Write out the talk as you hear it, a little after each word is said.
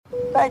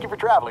Thank you for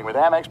traveling with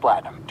Amex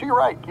Platinum. To your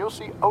right, you'll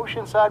see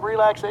oceanside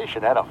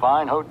relaxation at a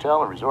fine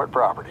hotel and resort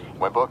property.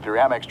 When booked through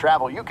Amex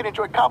Travel, you can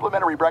enjoy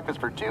complimentary breakfast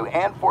for 2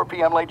 and 4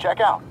 p.m. late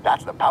checkout.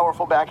 That's the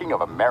powerful backing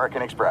of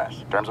American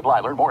Express. Terms apply.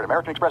 Learn more at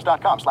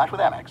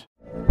americanexpress.com/withAmex.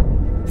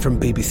 From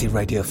BBC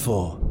Radio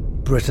 4,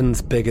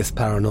 Britain's biggest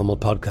paranormal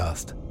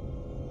podcast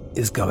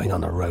is going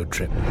on a road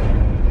trip.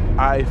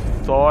 I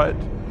thought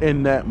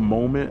in that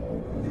moment,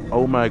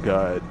 oh my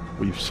God,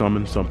 we've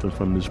summoned something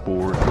from this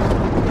board.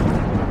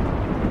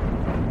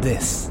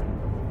 This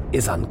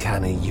is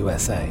Uncanny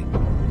USA.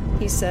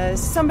 He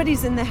says,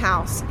 somebody's in the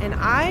house, and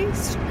I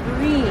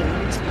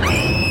screamed.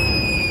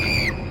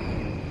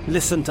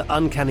 Listen to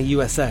Uncanny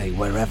USA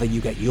wherever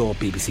you get your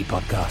BBC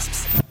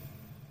podcasts,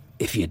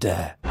 if you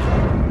dare.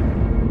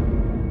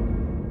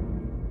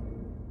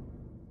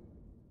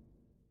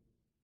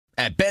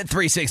 At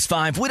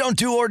Bet365, we don't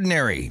do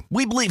ordinary.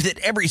 We believe that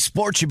every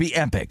sport should be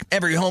epic.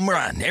 Every home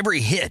run,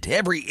 every hit,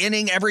 every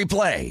inning, every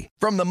play.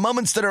 From the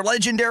moments that are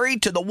legendary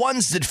to the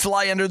ones that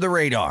fly under the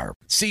radar.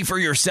 See for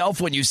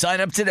yourself when you sign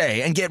up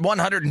today and get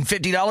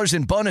 $150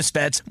 in bonus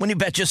bets when you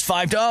bet just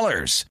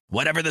 $5.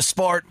 Whatever the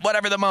sport,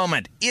 whatever the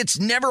moment, it's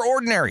never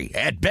ordinary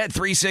at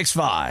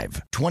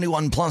Bet365.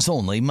 21 plus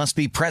only. Must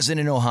be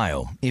present in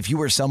Ohio. If you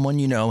or someone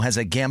you know has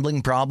a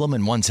gambling problem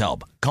and wants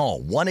help,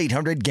 call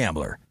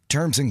 1-800-GAMBLER.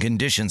 Terms and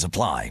conditions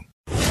apply.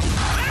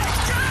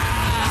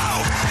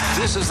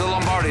 This is the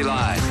Lombardi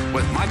Line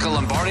with Michael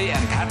Lombardi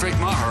and Patrick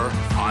Maher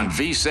on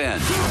VSiN.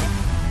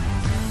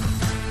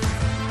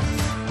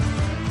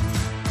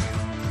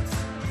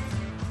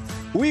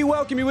 We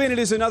welcome you in. It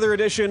is another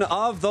edition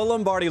of the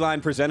Lombardi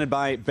Line presented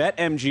by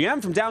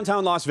BetMGM from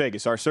downtown Las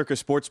Vegas, our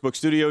Circus Sportsbook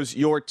Studios,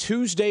 your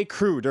Tuesday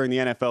crew during the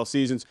NFL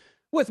seasons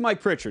with Mike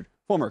Pritchard,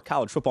 former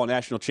college football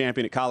national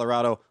champion at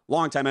Colorado,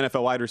 longtime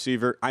NFL wide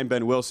receiver. I'm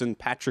Ben Wilson.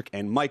 Patrick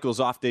and Michael's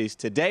off days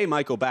today.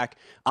 Michael back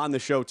on the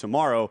show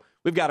tomorrow.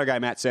 We've got our guy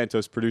Matt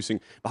Santos producing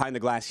Behind the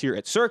Glass here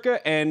at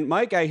Circa. And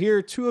Mike, I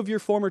hear two of your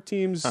former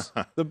teams,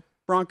 the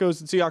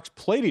Broncos and Seahawks,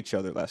 played each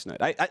other last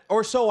night.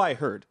 Or so I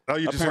heard. Oh,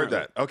 you just heard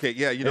that? Okay,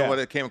 yeah. You know what?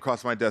 It came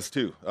across my desk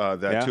too. Two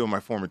of my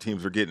former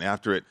teams were getting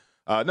after it.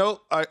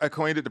 No, I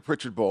coined it the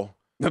Pritchard Bowl.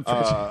 The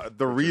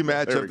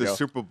rematch of the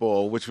Super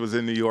Bowl, which was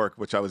in New York,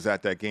 which I was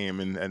at that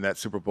game and that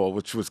Super Bowl,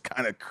 which was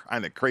kind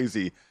of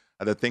crazy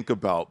to think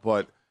about.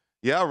 But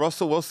yeah,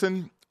 Russell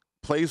Wilson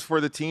plays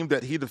for the team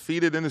that he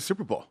defeated in the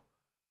Super Bowl.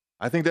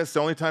 I think that's the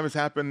only time it's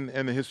happened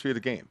in the history of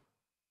the game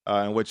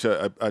in which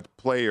a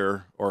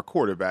player or a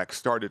quarterback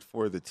started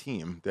for the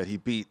team that he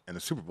beat in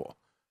the Super Bowl.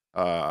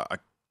 I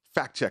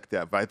fact checked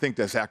that, but I think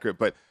that's accurate.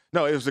 But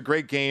no, it was a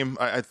great game.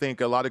 I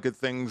think a lot of good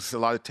things, a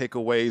lot of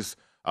takeaways.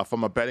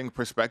 From a betting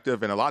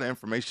perspective, and a lot of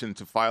information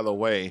to file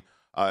away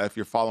if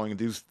you're following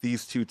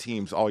these two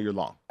teams all year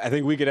long. I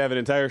think we could have an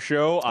entire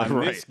show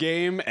on this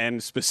game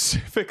and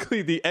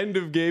specifically the end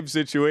of game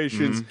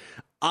situations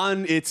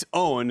on its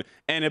own.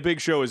 And a big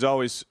show as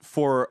always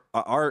for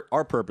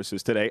our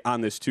purposes today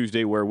on this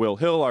Tuesday, where Will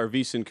Hill, our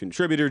VSiN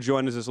contributor,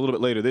 joins us a little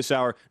bit later this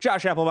hour.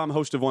 Josh Applebaum,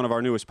 host of one of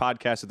our newest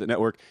podcasts at the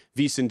network,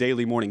 VSiN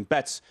Daily Morning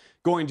Bets,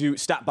 going to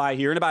stop by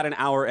here in about an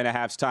hour and a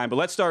half's time. But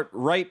let's start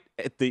right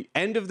at the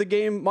end of the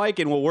game, Mike,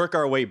 and we'll work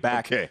our way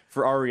back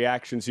for our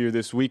reactions here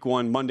this week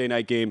one Monday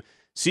night game.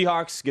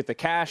 Seahawks get the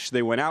cash.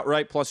 They went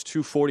outright plus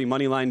 240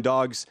 moneyline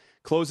dogs.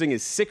 Closing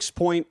as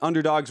 6-point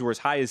underdogs, were as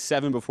high as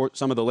 7 before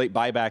some of the late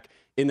buyback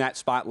in that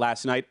spot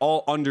last night.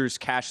 All unders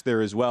cashed there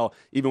as well,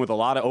 even with a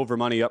lot of over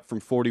money up from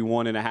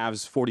 41.5s,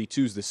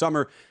 42s this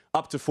summer,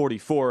 up to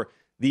 44.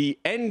 The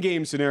end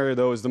game scenario,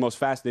 though, is the most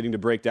fascinating to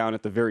break down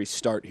at the very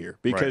start here,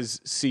 because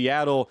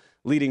Seattle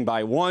leading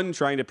by 1,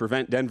 trying to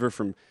prevent Denver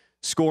from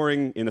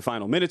scoring in the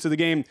final minutes of the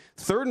game.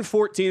 3rd and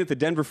 14 at the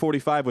Denver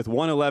 45 with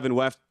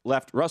 1:11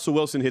 left. Russell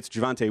Wilson hits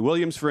Javonte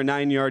Williams for a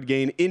 9-yard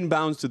gain,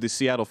 inbounds to the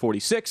Seattle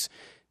 46.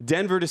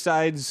 Denver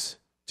decides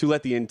to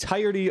let the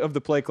entirety of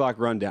the play clock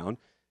run down,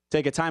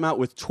 take a timeout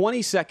with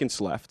 20 seconds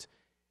left,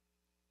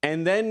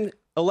 and then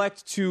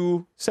elect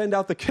to send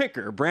out the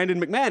kicker, Brandon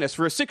McManus,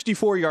 for a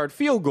 64-yard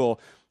field goal.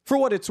 For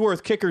what it's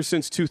worth, kickers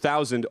since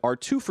 2000 are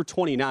 2 for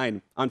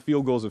 29 on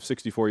field goals of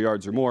 64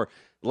 yards or more.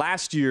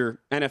 Last year,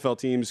 NFL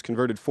teams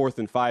converted 4th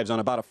and 5s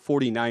on about a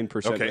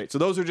 49% rate. So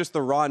those are just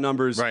the raw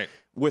numbers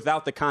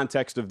without the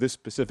context of this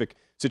specific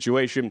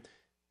situation.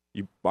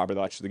 You probably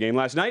watched the game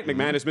last night.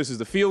 McManus misses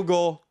the field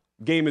goal.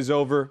 Game is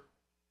over.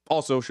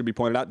 Also, should be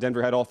pointed out,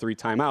 Denver had all 3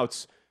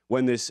 timeouts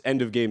when this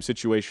end-of-game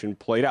situation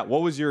played out.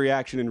 What was your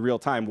reaction in real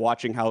time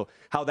watching how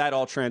that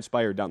all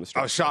transpired down the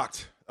stretch? I was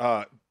shocked.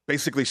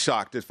 Basically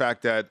shocked at the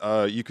fact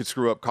that you could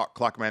screw up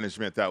clock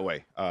management that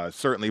way,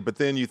 certainly. But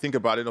then you think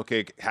about it,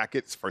 okay,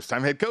 Hackett's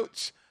first-time head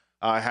coach.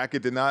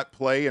 Hackett did not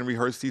play and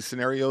rehearse these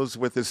scenarios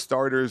with his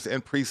starters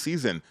in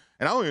preseason.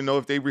 And I don't even know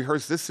if they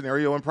rehearsed this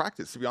scenario in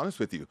practice, to be honest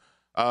with you.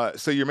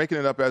 So you're making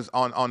it up as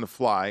on the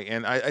fly.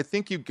 And I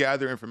think you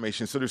gather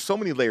information. So there's so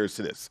many layers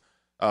to this,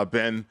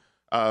 Ben.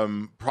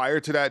 Prior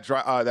to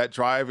that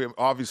drive,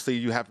 obviously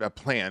you have a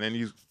plan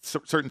and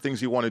certain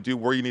things you want to do,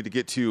 where you need to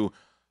get to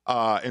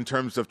in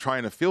terms of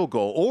trying a field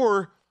goal.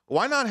 Or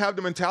why not have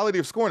the mentality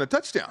of scoring a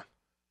touchdown?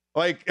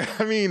 Like,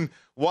 I mean,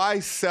 why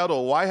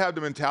settle? Why have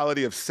the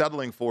mentality of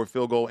settling for a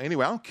field goal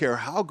anyway? I don't care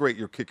how great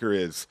your kicker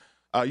is.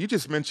 You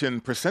just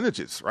mentioned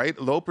percentages, right?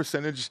 Low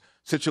percentage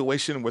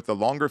situation with a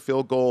longer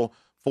field goal,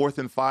 4th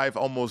and 5,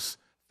 almost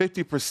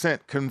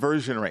 50%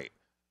 conversion rate.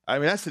 I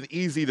mean, that's an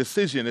easy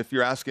decision if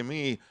you're asking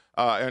me,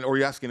 or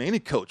you're asking any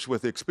coach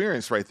with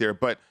experience right there.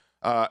 But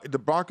the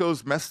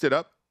Broncos messed it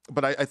up,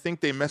 but I think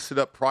they messed it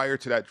up prior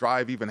to that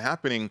drive even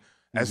happening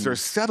as they're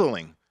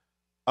settling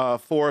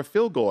for a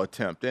field goal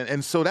attempt.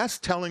 And so that's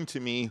telling to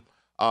me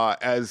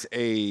as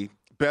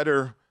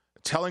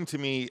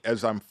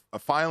I'm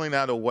filing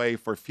that away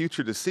for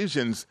future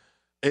decisions.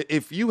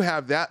 If you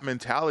have that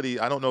mentality,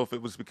 I don't know if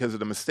it was because of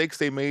the mistakes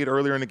they made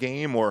earlier in the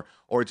game or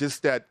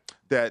just that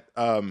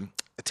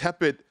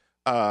tepid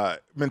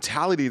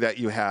mentality that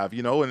you have,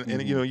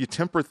 and you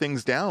temper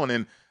things down.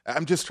 And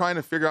I'm just trying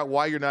to figure out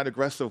why you're not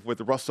aggressive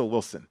with Russell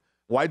Wilson.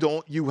 Why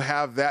don't you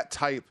have that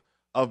type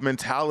of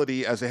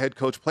mentality as a head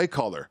coach play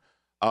caller?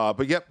 But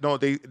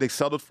they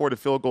settled for the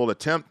field goal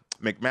attempt.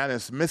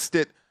 McManus missed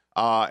it.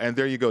 And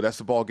there you go. That's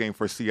the ball game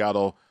for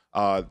Seattle.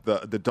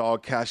 The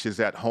dog cashes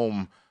at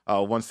home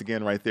once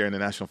again right there in the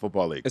National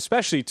Football League.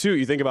 Especially, too,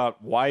 you think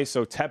about why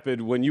so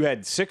tepid when you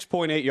had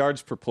 6.8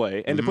 yards per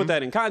play. And to put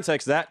that in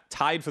context, that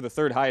tied for the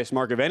third highest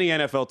mark of any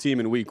NFL team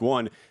in Week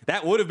 1.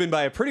 That would have been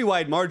by a pretty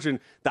wide margin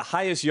the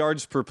highest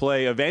yards per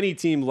play of any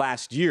team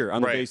last year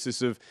on the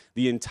basis of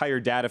the entire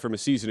data from a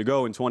season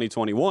ago in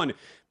 2021.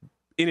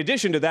 In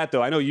addition to that,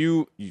 though, I know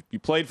you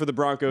played for the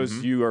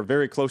Broncos. You are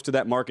very close to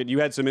that market. You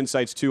had some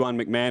insights, too, on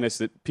McManus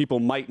that people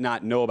might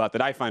not know about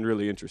that I find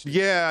really interesting.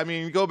 Yeah, I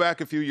mean, go back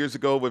a few years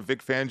ago with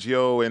Vic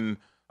Fangio and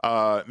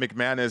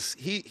McManus.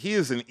 He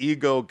is an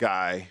ego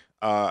guy.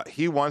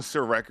 He wants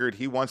a record.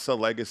 He wants a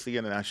legacy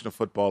in the National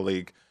Football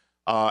League.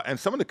 And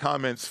some of the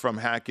comments from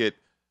Hackett,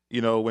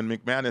 when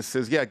McManus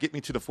says, yeah, get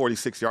me to the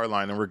 46-yard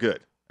line and we're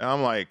good. And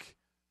I'm like,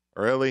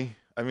 really?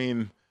 I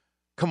mean,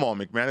 come on,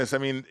 McManus. I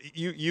mean,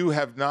 you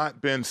have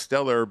not been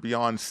stellar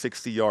beyond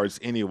 60 yards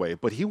anyway,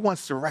 but he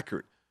wants the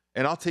record.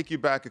 And I'll take you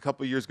back a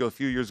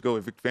few years ago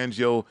with Vic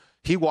Fangio.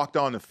 He walked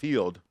on the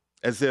field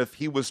as if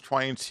he was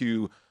trying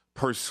to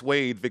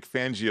persuade Vic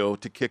Fangio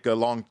to kick a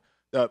long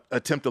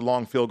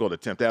field goal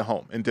attempt at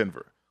home in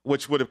Denver,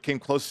 which would have came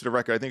close to the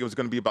record. I think it was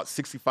going to be about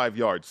 65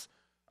 yards.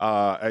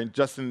 And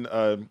Justin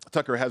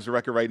Tucker has the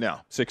record right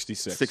now.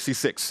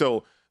 66.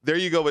 So there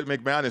you go with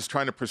McManus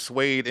trying to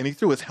persuade, and he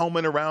threw his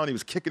helmet around. He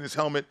was kicking his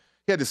helmet.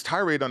 He had his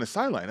tirade on the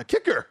sideline. A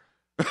kicker.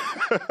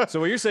 So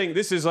what you're saying,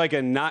 this is like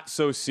a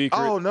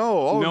not-so-secret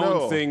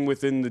known thing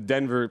within the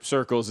Denver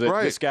circles that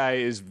this guy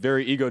is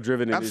very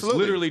ego-driven and is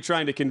literally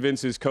trying to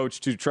convince his coach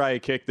to try a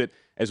kick that,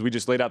 as we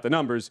just laid out the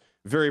numbers,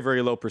 very,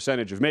 very low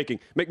percentage of making.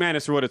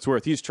 McManus, for what it's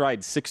worth, he's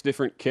tried 6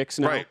 different kicks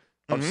now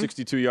of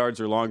 62 yards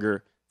or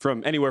longer,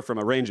 from anywhere from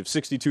a range of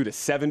 62 to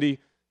 70.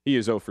 He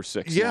is 0 for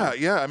 6. Yeah.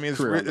 I mean,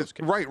 it's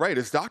right.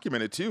 It's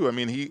documented, too. I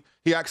mean,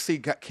 he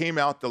actually came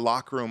out the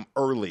locker room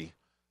early.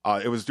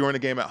 It was during the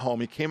game at home.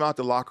 He came out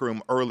the locker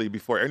room early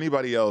before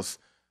anybody else,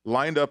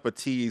 lined up a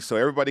tee so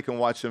everybody can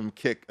watch him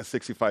kick a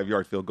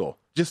 65-yard field goal,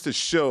 just to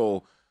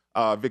show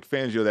Vic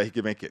Fangio that he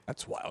can make it.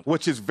 That's wild.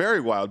 Which is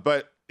very wild.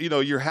 But,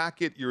 you're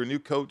Hackett, you're a new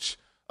coach.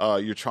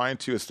 You're trying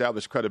to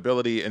establish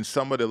credibility, and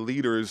some of the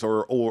leaders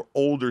or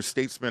older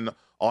statesmen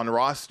on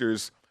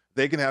rosters,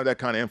 they can have that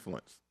kind of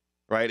influence.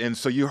 Right, and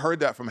so you heard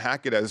that from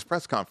Hackett at his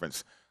press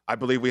conference. I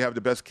believe we have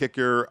the best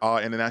kicker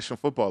in the National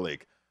Football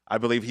League. I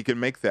believe he can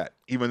make that,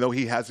 even though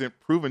he hasn't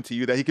proven to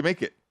you that he can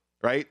make it,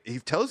 right? He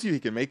tells you he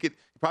can make it.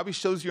 He probably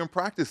shows you in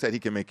practice that he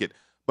can make it.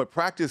 But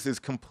practice is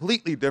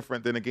completely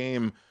different than a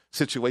game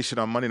situation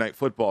on Monday Night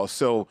Football.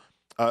 So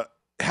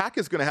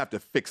Hackett's going to have to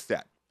fix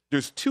that.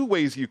 There's 2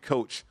 ways you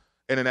coach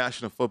in the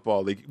National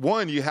Football League.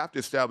 One, you have to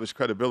establish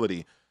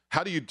credibility.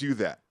 How do you do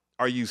that?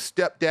 Are you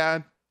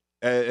stepdad,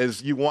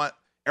 as you want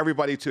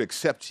everybody to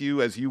accept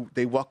you as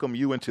they welcome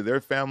you into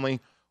their family,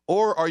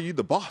 or are you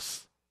the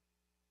boss?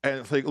 And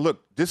it's like,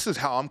 look, this is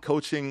how I'm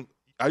coaching.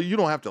 You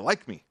don't have to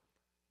like me,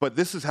 but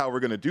this is how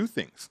we're going to do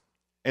things.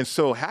 And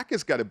so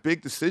Hackett's got a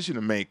big decision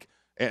to make,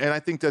 and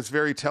I think that's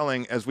very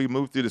telling as we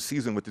move through the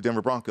season with the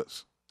Denver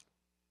Broncos.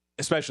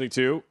 Especially,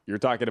 too, you're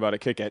talking about a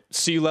kick at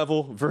sea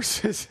level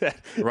versus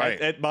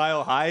at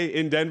mile high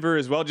in Denver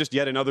as well. Just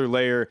yet another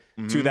layer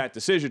to that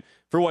decision.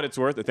 For what it's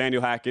worth,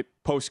 Nathaniel Hackett,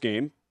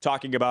 post-game,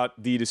 talking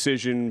about the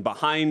decision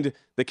behind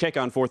the kick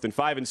on 4th and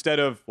 5 instead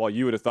of, well,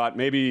 you would have thought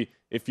maybe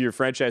if your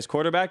franchise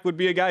quarterback would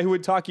be a guy who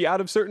would talk you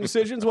out of certain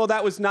decisions. Well,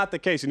 that was not the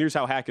case, and here's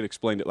how Hackett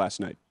explained it last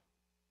night.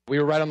 We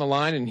were right on the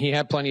line, and he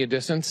had plenty of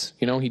distance.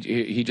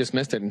 He just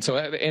missed it. And so,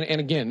 and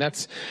again,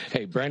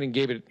 Brandon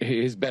gave it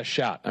his best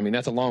shot. I mean,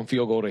 that's a long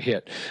field goal to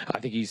hit. I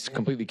think he's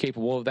completely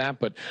capable of that.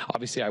 But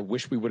obviously, I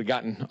wish we would have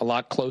gotten a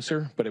lot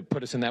closer. But it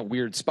put us in that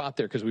weird spot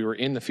there because we were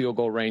in the field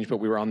goal range, but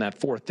we were on that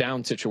 4th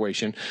down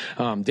situation.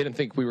 Didn't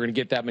think we were going to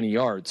get that many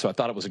yards. So I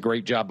thought it was a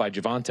great job by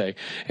Javonte.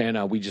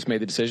 And we just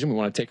made the decision. We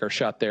want to take our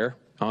shot there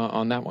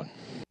on that one.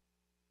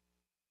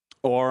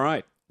 All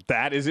right.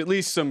 that is at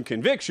least some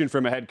conviction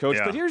from a head coach.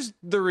 Yeah. But here's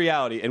the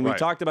reality, and we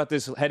talked about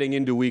this heading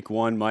into week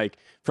one, Mike.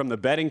 From the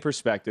betting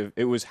perspective,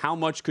 it was how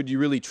much could you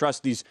really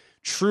trust these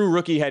true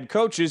rookie head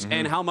coaches,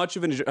 and how much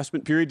of an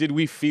adjustment period did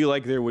we feel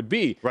like there would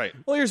be? Right.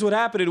 Well, here's what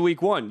happened in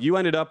week one. You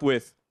ended up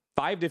with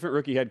 5 different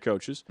rookie head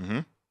coaches.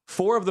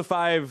 4 of the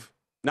 5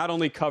 not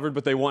only covered,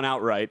 but they won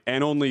outright,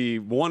 and only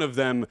one of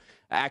them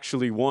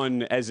actually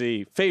won as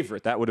a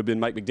favorite. That would have been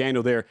Mike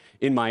McDaniel there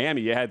in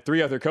Miami. You had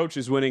 3 other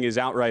coaches winning as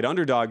outright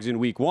underdogs in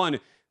week one.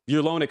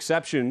 Your lone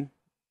exception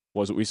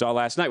was what we saw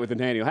last night with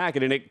Nathaniel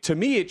Hackett. And to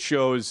me, it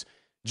shows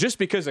just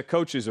because a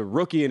coach is a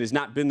rookie and has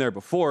not been there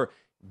before,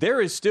 there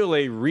is still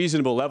a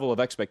reasonable level of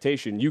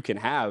expectation you can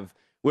have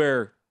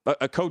where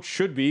a coach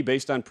should be,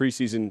 based on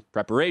preseason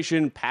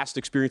preparation, past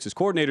experience as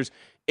coordinators,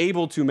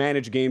 able to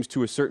manage games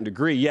to a certain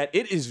degree. Yet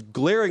it is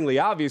glaringly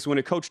obvious when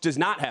a coach does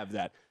not have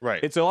that.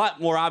 Right. It's a lot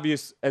more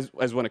obvious as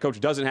when a coach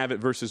doesn't have it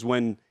versus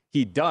when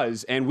he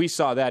does. And we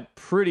saw that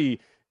pretty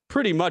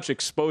much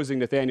exposing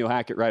Nathaniel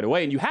Hackett right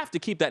away. And you have to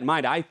keep that in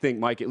mind, I think,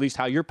 Mike, at least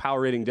how you're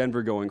power rating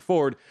Denver going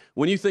forward,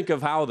 when you think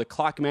of how the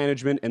clock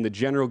management and the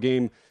general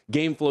game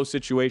flow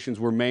situations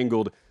were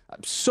mangled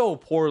so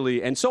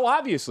poorly and so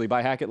obviously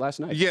by Hackett last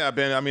night. Yeah,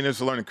 Ben, I mean,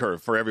 there's a learning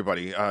curve for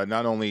everybody,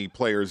 not only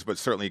players, but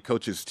certainly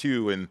coaches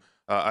too. And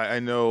I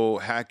know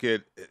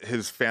Hackett,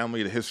 his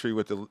family, the history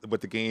with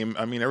the game,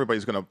 I mean,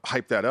 everybody's going to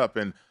hype that up.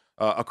 And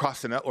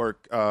across the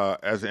network,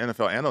 as an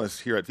NFL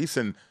analyst here at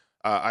VSiN,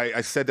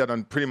 I said that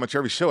on pretty much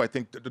every show. I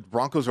think the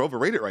Broncos are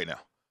overrated right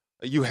now.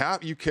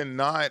 You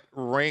cannot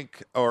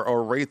rank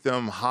or rate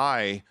them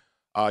high.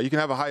 You can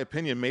have a high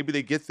opinion. Maybe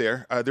they get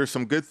there. There's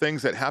some good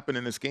things that happen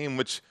in this game,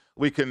 which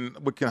we can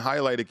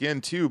highlight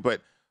again too.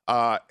 But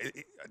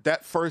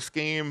that first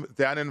game,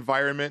 that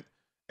environment,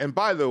 and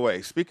by the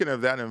way, speaking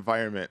of that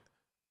environment,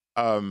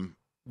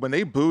 when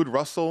they booed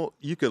Russell,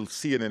 you could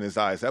see it in his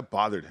eyes. That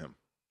bothered him.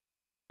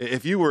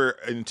 If you were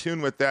in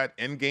tune with that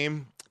end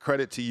game,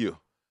 credit to you.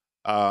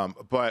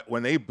 But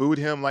when they booed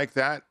him like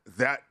that,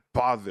 that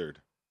bothered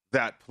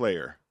that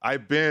player.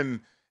 I've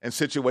been in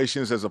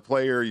situations as a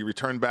player, you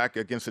return back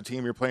against the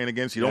team you're playing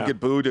against, you don't get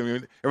booed. I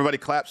mean, everybody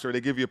claps or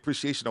they give you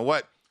appreciation of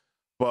what.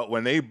 But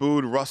when they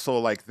booed Russell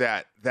like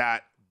that,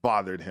 that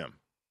bothered him.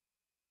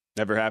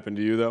 Never happened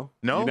to you, though?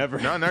 No, never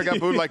got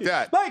booed like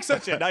that. Mike's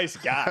such a nice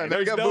guy.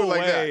 Never got booed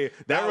like that.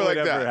 That would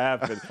ever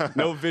happen.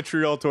 No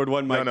vitriol toward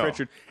one Mike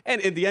Pritchard.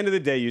 And at the end of the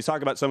day, you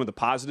talk about some of the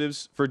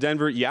positives for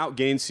Denver. You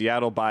outgained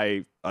Seattle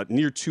by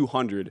near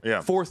 200,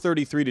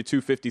 433 to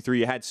 253.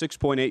 You had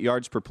 6.8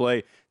 yards per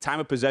play, time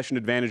of possession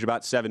advantage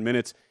about 7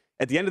 minutes.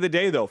 At the end of the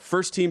day, though,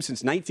 first team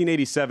since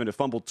 1987 to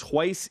fumble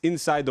twice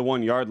inside the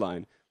 1 yard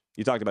line.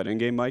 You talked about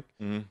in-game, Mike.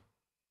 Mm-hmm.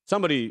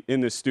 Somebody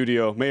in this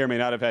studio may or may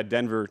not have had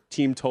Denver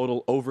team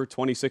total over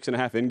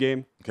 26.5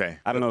 in-game. Okay.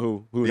 I don't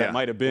know who that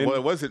might have been. Well,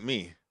 it wasn't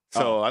me.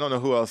 So I don't know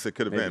who else it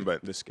could have been,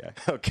 but this guy.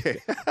 Okay.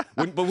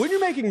 But when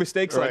you're making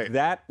mistakes like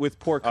that with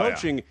poor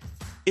coaching,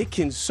 it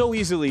can so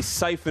easily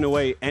siphon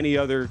away any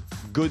other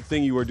good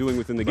thing you are doing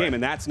within the game.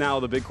 And that's now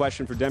the big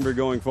question for Denver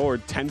going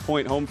forward.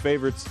 10-point home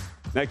favorites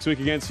next week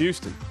against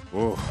Houston.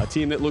 Ooh. A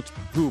team that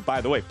who,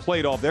 by the way,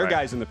 played all their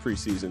guys in the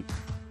preseason.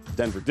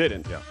 Denver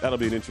didn't. Yeah. That'll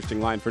be an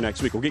interesting line for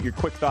next week. We'll get your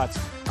quick thoughts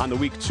on the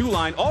Week 2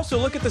 line. Also,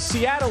 look at the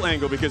Seattle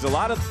angle because a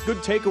lot of good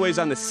takeaways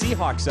on the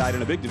Seahawks side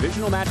and a big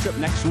divisional matchup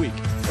next week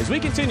as we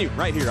continue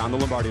right here on the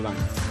Lombardi Line.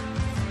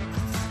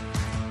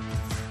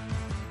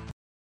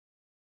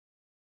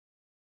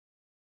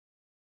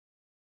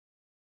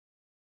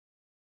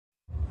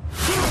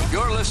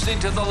 You're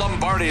listening to the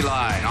Lombardi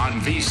Line on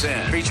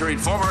VSiN, featuring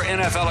former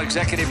NFL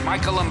executive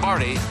Michael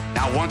Lombardi.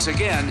 Now, once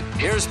again,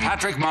 here's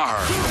Patrick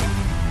Maher.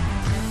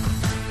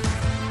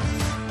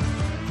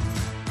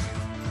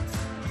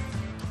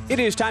 It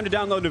is time to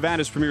download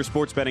Nevada's premier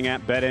sports betting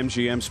app,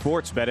 BetMGM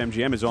Sports.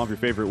 BetMGM is all of your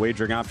favorite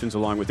wagering options,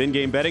 along with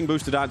in-game betting,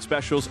 boosted odds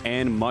specials,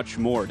 and much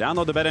more.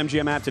 Download the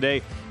BetMGM app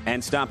today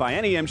and stop by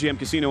any MGM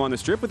casino on the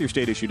Strip with your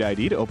state-issued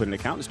ID to open an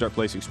account and start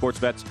placing sports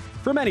bets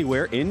from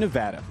anywhere in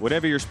Nevada.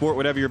 Whatever your sport,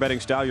 whatever your betting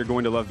style, you're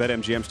going to love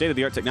BetMGM.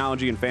 State-of-the-art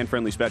technology and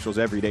fan-friendly specials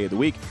every day of the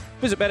week.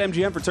 Visit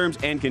BetMGM for terms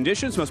and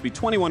conditions. Must be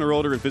 21 or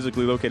older and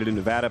physically located in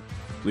Nevada.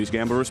 Please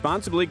gamble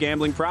responsibly.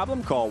 Gambling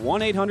problem? Call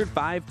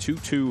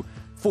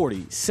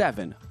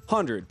 1-800-522-4700.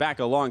 Back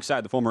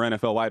alongside the former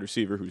NFL wide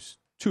receiver who's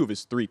 2 of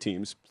his 3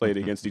 teams played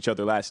against each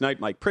other last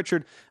night, Mike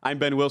Pritchard. I'm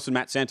Ben Wilson.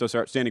 Matt Santos,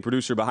 our outstanding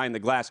producer behind the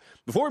glass.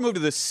 Before we move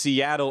to the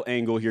Seattle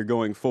angle here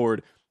going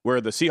forward,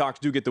 where the Seahawks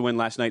do get the win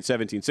last night,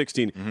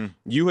 17-16,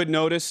 you had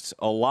noticed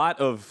a lot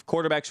of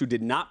quarterbacks who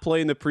did not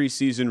play in the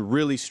preseason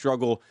really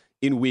struggle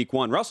in week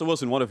 1. Russell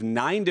Wilson, one of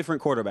 9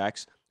 different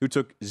quarterbacks who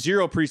took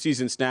 0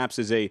 preseason snaps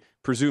as a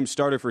presumed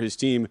starter for his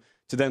team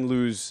to then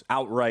lose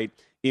outright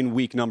in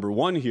week number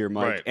 1 here,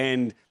 Mike. Right.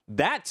 And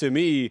that, to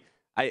me,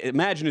 I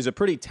imagine is a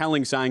pretty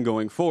telling sign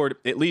going forward,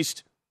 at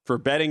least for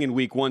betting in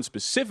week 1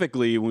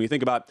 specifically when we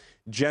think about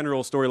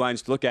general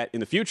storylines to look at in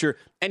the future.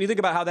 And you think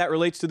about how that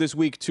relates to this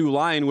week 2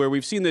 line where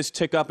we've seen this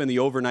tick up in the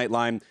overnight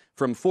line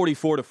from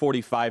 44 to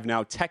 45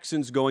 now.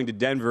 Texans going to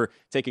Denver,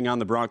 taking on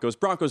the Broncos.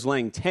 Broncos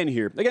laying 10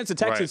 here against the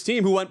Texans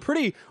team who went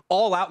pretty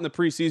all out in the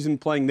preseason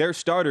playing their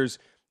starters.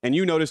 And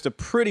you noticed a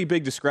pretty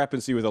big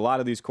discrepancy with a lot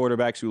of these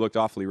quarterbacks who looked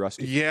awfully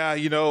rusty. Yeah,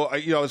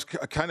 I was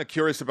kind of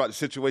curious about the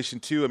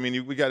situation too. I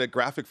mean, we got a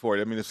graphic for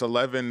it. I mean, it's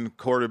 11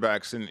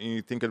 quarterbacks, and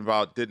you're thinking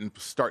about the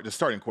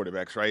starting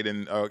quarterbacks, right,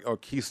 and or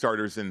key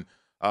starters and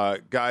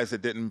guys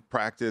that didn't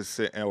practice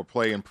or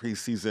play in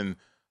preseason.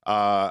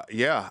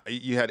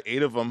 You had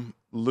 8 of them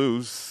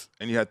lose,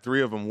 and you had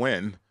 3 of them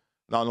win.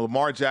 Now,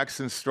 Lamar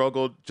Jackson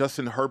struggled.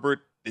 Justin Herbert,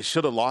 it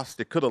should have lost.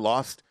 It could have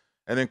lost,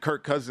 and then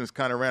Kirk Cousins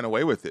kind of ran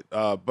away with it.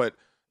 But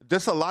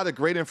just a lot of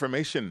great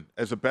information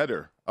as a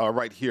bettor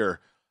right here.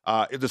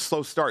 The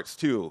slow starts,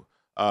 too.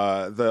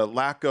 The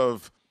lack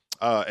of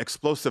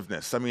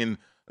explosiveness. I mean,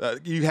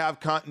 you have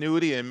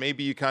continuity, and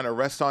maybe you kind of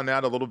rest on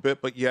that a little bit,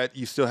 but yet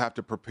you still have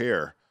to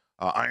prepare.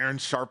 Iron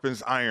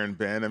sharpens iron,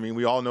 Ben. I mean,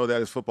 we all know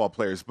that as football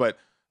players. But,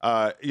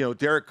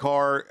 Derek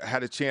Carr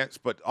had a chance,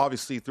 but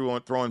obviously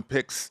throwing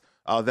picks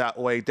that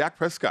way. Dak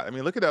Prescott, I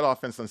mean, look at that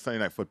offense on Sunday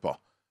Night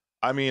Football.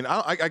 I mean,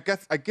 I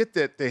get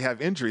that they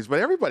have injuries, but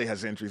everybody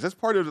has injuries. That's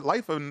part of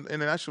life in the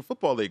National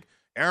Football League.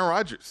 Aaron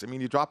Rodgers, I mean,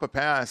 you drop a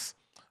pass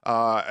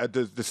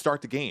to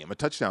start the game, a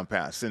touchdown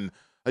pass. And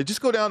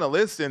just go down the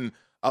list, and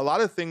a lot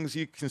of things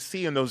you can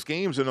see in those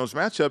games and those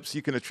matchups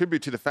you can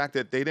attribute to the fact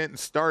that they didn't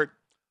start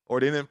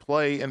or they didn't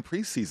play in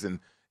preseason.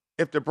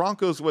 If the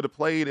Broncos would have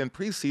played in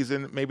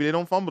preseason, maybe they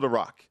don't fumble the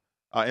rock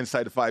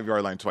inside the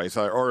 5-yard line twice,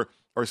 or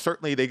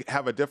certainly they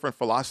have a different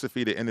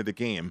philosophy to end of the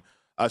game.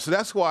 So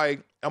that's why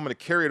I'm going to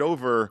carry it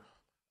over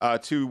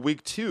to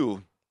week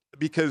 2,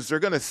 because they're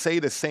going to say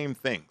the same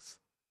things.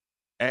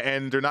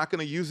 And they're not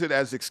going to use it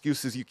as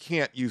excuses. You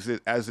can't use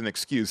it as an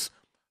excuse.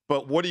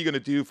 But what are you going to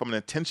do from an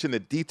attention to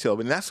detail?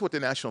 And that's what the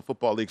National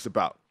Football League's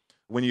about.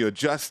 When you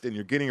adjust and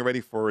you're getting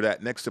ready for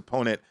that next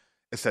opponent,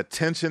 it's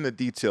attention to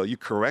detail. You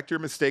correct your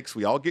mistakes.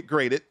 We all get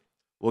graded.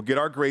 We'll get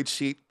our grade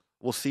sheet.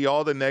 We'll see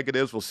all the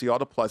negatives. We'll see all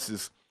the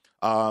pluses.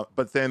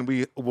 But then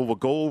we'll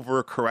go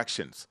over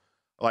corrections.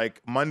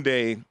 Like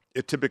Monday,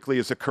 it typically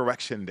is a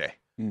correction day.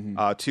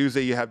 Mm-hmm.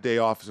 Tuesday, you have day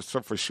off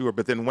for sure.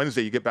 But then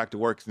Wednesday, you get back to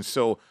work. And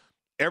so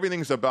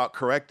everything's about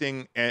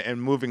correcting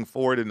and moving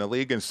forward in the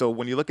league. And so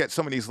when you look at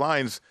some of these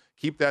lines,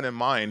 keep that in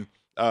mind.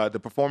 The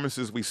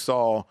performances we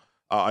saw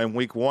in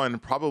week 1,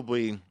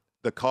 probably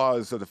the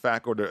cause of the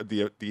fact or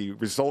the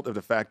result of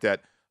the fact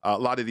that a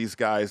lot of these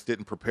guys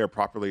didn't prepare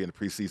properly in the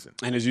preseason.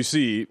 And as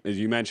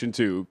you mentioned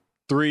too,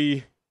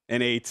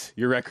 3-8,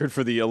 your record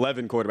for the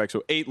 11 quarterbacks.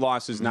 So 8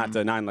 losses, not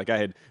 9, like I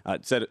had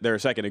said there a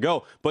second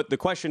ago. But the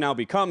question now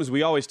becomes,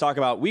 we always talk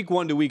about week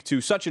 1 to week 2,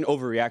 such an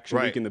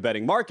overreaction week in the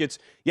betting markets.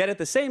 Yet at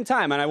the same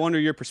time, and I wonder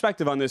your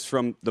perspective on this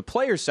from the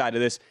players' side of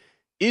this,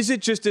 is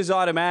it just as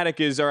automatic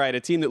as, all right, a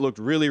team that looked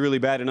really, really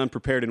bad and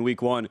unprepared in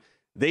week 1,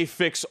 they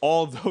fix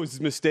all those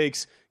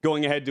mistakes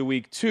going ahead to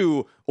week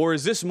 2? Or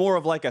is this more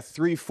of like a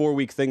 3-4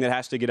 week thing that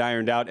has to get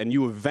ironed out and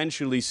you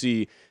eventually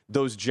see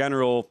those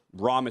general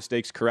raw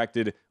mistakes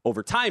corrected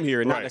over time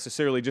here and not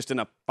necessarily just in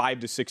a 5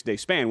 to 6 day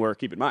span where,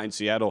 keep in mind,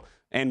 Seattle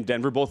and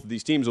Denver, both of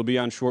these teams will be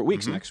on short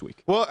weeks next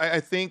week? Well,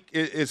 I think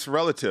it's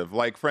relative.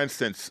 Like, for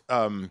instance,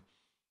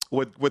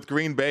 with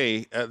Green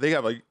Bay, they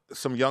have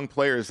some young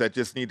players that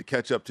just need to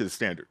catch up to the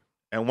standard.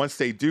 And once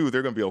they do,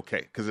 they're going to be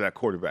okay because of that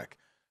quarterback.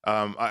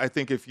 I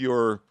think if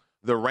you're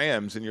the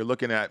Rams and you're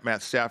looking at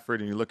Matt Stafford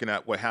and you're looking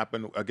at what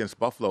happened against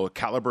Buffalo, a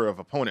caliber of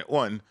opponent,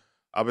 1,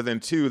 but then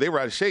 2, they were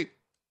out of shape.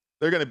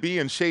 They're going to be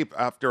in shape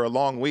after a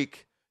long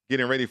week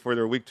getting ready for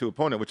their week 2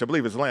 opponent, which I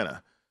believe is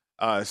Atlanta.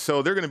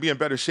 So they're going to be in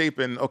better shape,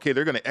 and,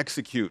 they're going to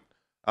execute.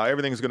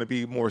 Everything's going to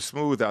be more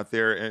smooth out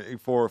there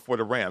for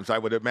the Rams, I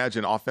would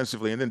imagine,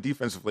 offensively. And then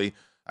defensively,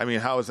 I mean,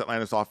 how is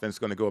Atlanta's offense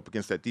going to go up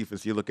against that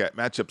defense? You look at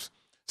matchups.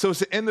 So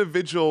it's an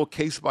individual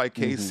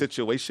case-by-case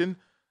situation,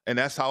 and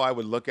that's how I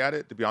would look at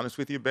it, to be honest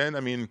with you, Ben. I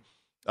mean,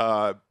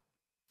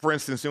 for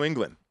instance, New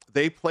England,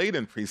 they played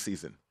in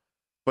preseason,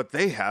 but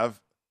they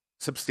have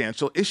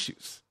substantial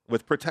issues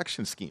with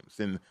protection schemes.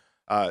 And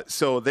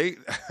so they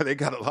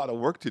got a lot of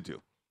work to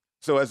do.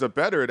 So as a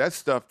bettor, that's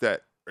stuff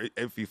that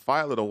if you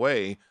file it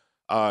away,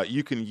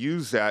 you can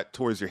use that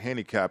towards your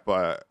handicap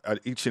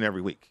each and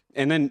every week.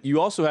 And then you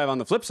also have on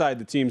the flip side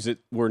the teams that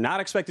were not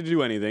expected to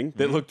do anything,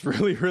 that looked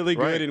really, really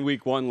good in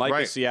week 1, like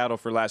the Seattle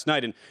for last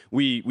night. And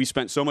we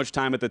spent so much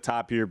time at the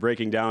top here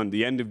breaking down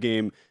the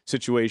end-of-game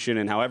situation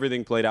and how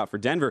everything played out for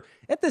Denver.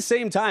 At the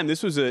same time,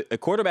 this was a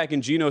quarterback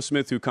in Geno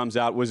Smith who comes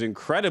out, was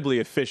incredibly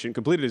efficient,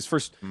 completed his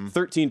first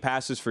 13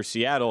 passes for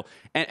Seattle.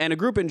 And a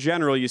group in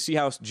general, you see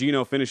how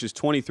Geno finishes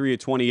 23 of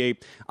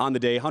 28 on the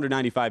day,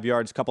 195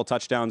 yards, couple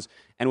touchdowns,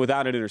 and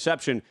without an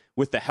interception.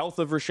 With the health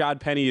of Rashad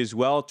Penny as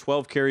well,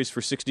 12 carries for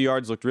 60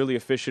 yards, looked really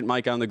efficient.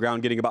 Mike on the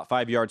ground getting about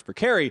 5 yards per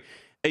carry.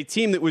 A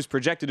team that was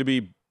projected to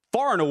be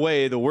far and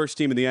away the worst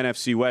team in the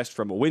NFC West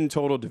from a win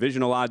total,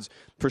 divisional odds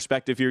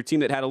perspective here. A team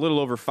that had a little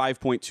over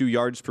 5.2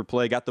 yards per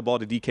play, got the ball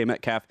to DK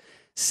Metcalf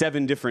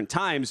 7 different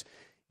times.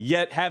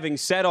 Yet, having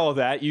said all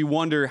that, you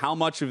wonder how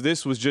much of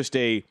this was just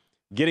a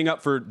getting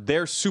up for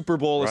their Super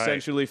Bowl,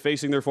 essentially,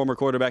 facing their former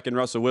quarterback in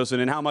Russell Wilson,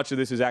 and how much of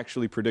this is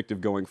actually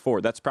predictive going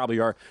forward. That's probably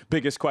our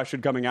biggest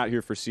question coming out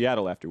here for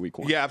Seattle after week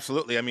 1. Yeah,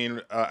 absolutely. I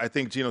mean, I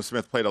think Geno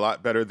Smith played a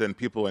lot better than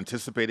people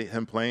anticipated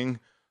him playing.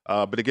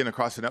 But again,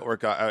 across the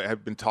network, I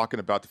have been talking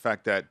about the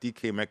fact that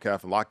DK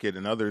Metcalf, Lockett,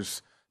 and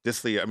others,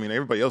 Disley, I mean,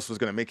 everybody else was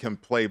going to make him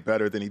play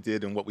better than he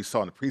did in what we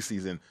saw in the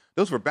preseason.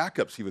 Those were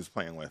backups he was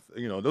playing with.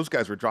 You know, those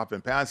guys were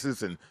dropping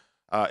passes, and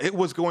it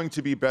was going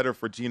to be better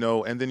for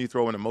Geno. And then you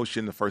throw in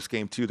emotion the first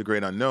game, too, the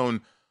great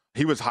unknown.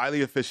 He was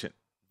highly efficient,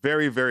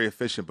 very, very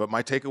efficient. But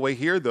my takeaway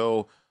here,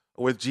 though,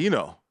 with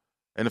Geno,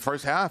 in the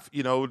first half,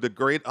 you know, the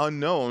great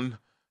unknown,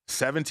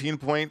 17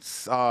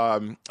 points.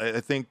 I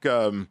think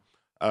the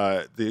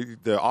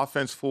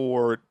offense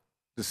for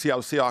the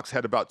Seattle Seahawks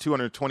had about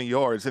 220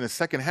 yards. In the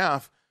second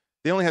half,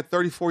 they only had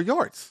 34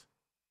 yards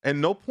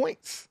and no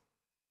points.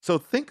 So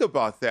think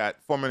about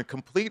that from a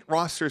complete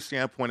roster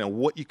standpoint and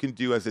what you can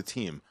do as a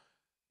team.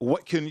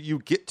 What can you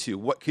get to?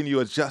 What can you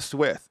adjust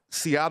with?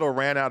 Seattle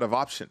ran out of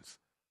options,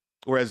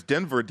 whereas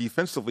Denver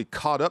defensively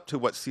caught up to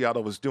what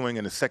Seattle was doing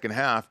in the second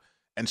half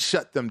and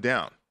shut them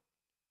down.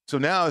 So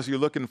now as you're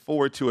looking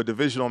forward to a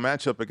divisional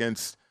matchup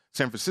against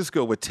San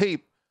Francisco with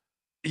tape,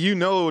 you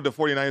know the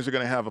 49ers are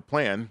going to have a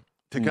plan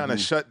to kind of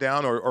shut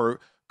down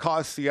or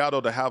cause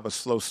Seattle to have a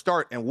slow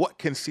start. And what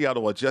can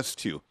Seattle adjust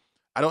to?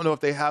 I don't know if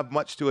they have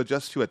much to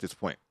adjust to at this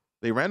point.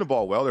 They ran the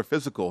ball well. They're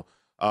physical.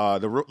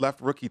 The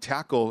left rookie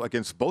tackle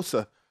against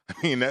Bosa,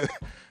 I mean,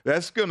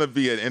 that's going to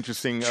be an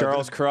interesting.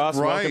 Charles Cross,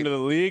 welcome to the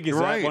league. Is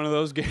that one of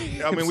those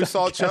games? I mean, we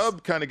saw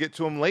Chubb kind of get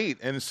to him late.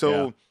 And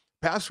so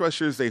pass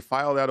rushers, they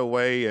file that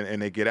away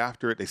and they get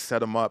after it. They set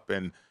them up.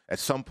 And at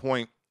some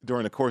point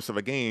during the course of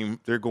a game,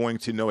 they're going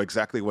to know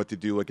exactly what to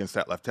do against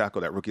that left tackle,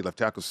 that rookie left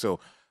tackle. So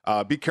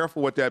be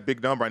careful with that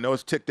big number. I know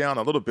it's ticked down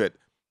a little bit,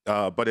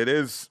 but it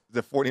is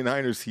the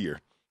 49ers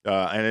here.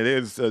 And it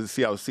is the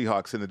Seattle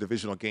Seahawks in the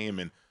divisional game.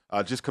 And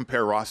just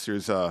compare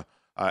rosters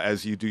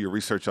as you do your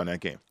research on that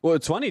game. Well,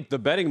 it's funny. The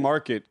betting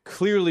market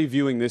clearly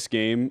viewing this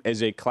game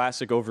as a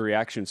classic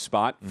overreaction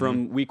spot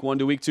from week 1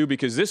 to week 2,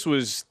 because this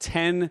was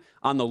 10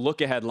 on the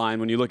look-ahead line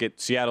when you look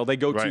at Seattle. They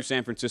go to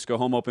San Francisco,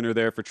 home opener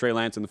there for Trey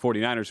Lance and the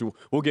 49ers, who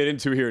we'll get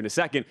into here in a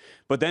second.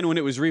 But then when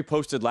it was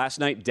reposted last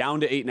night, down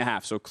to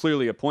 8.5. So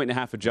clearly a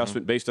 1.5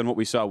 adjustment based on what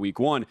we saw week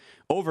 1.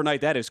 Overnight,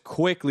 that has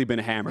quickly been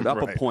hammered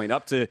up a point,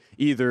 up to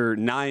either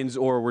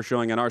 9s or we're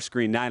showing on our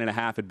screen 9.5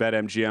 at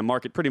BetMGM.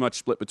 Market pretty much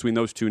split between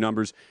those two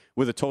numbers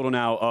with a total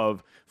now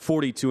of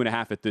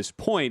 42.5 at this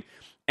point.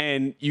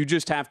 And you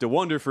just have to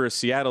wonder for a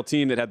Seattle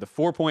team that had the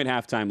 4-point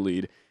halftime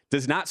lead,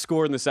 does not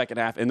score in the second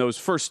half, and those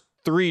first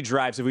 3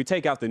 drives, if we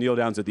take out the kneel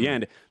downs at the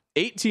end,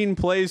 18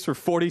 plays for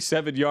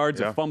 47 yards,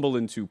 a fumble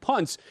and 2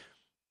 punts.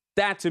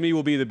 That to me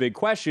will be the big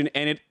question.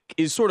 And it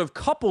is sort of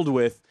coupled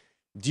with,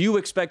 do you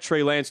expect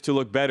Trey Lance to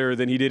look better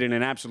than he did in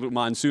an absolute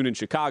monsoon in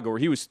Chicago, where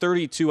he was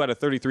 32 out of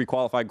 33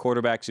 qualified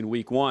quarterbacks in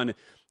week 1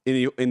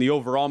 in the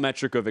overall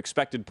metric of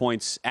expected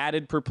points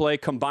added per play,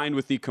 combined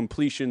with the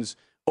completions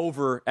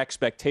over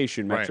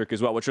expectation metric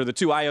as well, which are the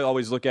two I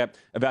always look at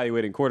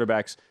evaluating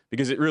quarterbacks,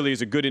 because it really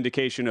is a good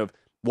indication of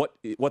what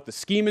the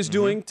scheme is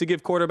doing to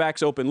give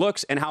quarterbacks open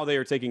looks and how they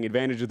are taking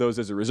advantage of those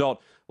as a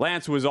result.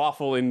 Lance was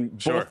awful in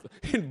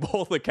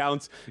both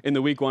accounts in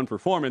the week 1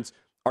 performance.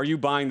 Are you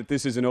buying that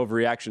this is an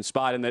overreaction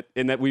spot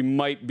and that we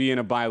might be in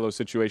a buy low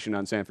situation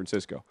on San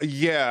Francisco?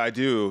 Yeah, I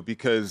do,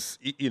 because,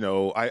 you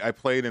know, I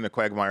played in a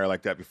quagmire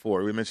like that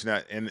before. We mentioned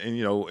that, and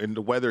you know, and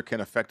the weather can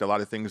affect a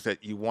lot of things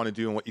that you want to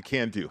do and what you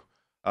can do.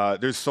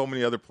 There's so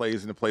many other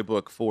plays in the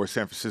playbook for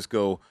San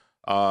Francisco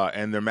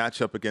and their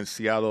matchup against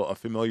Seattle, a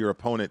familiar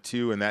opponent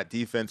too, and that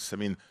defense. I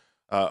mean,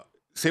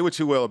 say what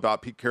you will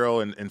about Pete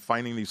Carroll and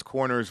finding these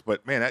corners,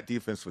 but man, that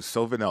defense was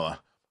so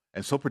vanilla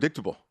and so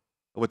predictable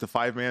with the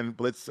 5-man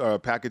blitz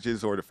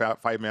packages or the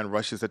 5-man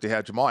rushes that they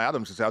had. Jamal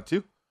Adams is out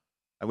too,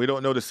 and we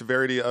don't know the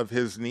severity of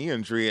his knee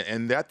injury,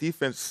 and that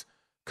defense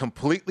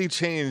completely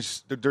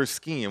changed their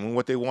scheme and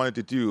what they wanted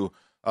to do.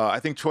 I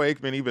think Troy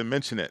Aikman even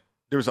mentioned it.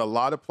 There's a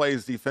lot of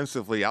plays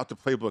defensively out the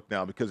playbook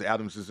now because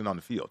Adams isn't on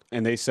the field.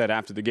 And they said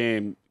after the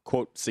game,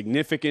 quote,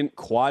 significant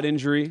quad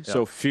injury,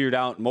 so feared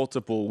out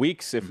multiple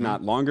weeks, if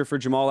not longer, for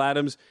Jamal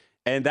Adams.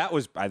 And that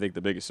was, I think,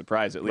 the biggest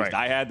surprise, at least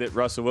I had, that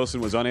Russell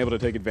Wilson was unable to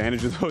take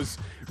advantage of those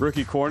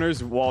rookie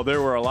corners. While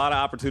there were a lot of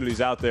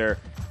opportunities out there,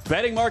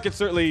 betting market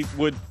certainly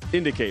would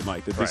indicate,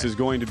 Mike, that this is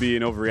going to be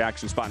an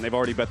overreaction spot. And they've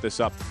already bet this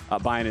up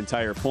by an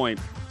entire point,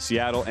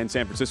 Seattle and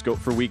San Francisco,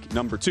 for week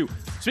number 2.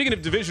 Speaking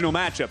of divisional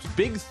matchups,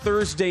 big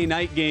Thursday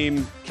night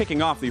game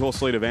kicking off the whole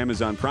slate of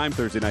Amazon Prime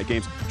Thursday night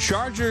games.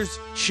 Chargers,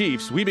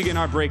 Chiefs. We begin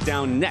our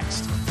breakdown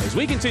next as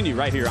we continue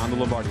right here on the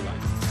Lombardi Line.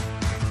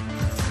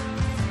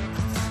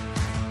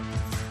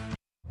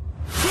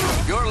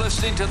 You're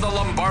listening to the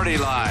Lombardi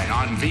Line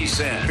on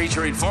VSiN,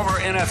 featuring former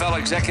NFL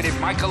executive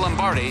Michael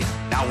Lombardi.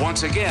 Now,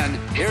 once again,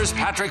 here's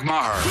Patrick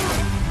Maher.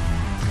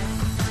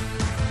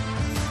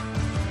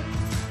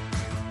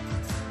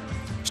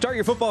 Start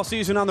your football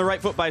season on the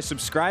right foot by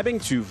subscribing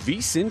to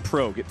VSiN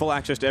Pro. Get full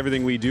access to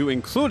everything we do,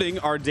 including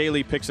our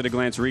daily Picks at a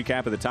Glance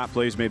recap of the top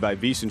plays made by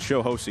VSiN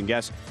show hosts and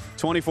guests.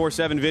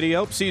 24/7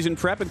 video, season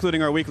prep,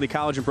 including our weekly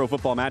college and pro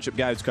football matchup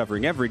guides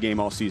covering every game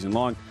all season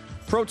long.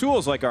 Pro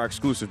tools like our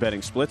exclusive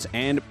betting splits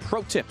and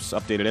pro tips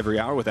updated every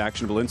hour with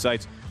actionable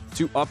insights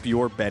to up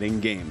your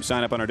betting game.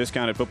 Sign up on our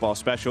discounted football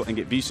special and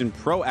get VSiN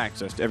Pro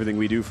access to everything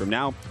we do from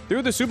now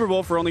through the Super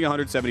Bowl for only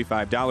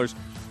 $175.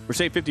 Or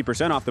save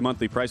 50% off the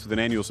monthly price with an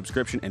annual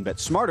subscription and bet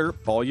smarter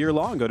all year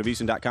long. Go to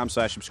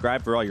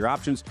VSiN.com/subscribe for all your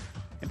options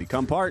and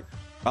become part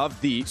of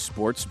the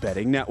Sports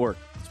Betting Network.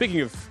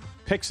 Speaking of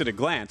picks at a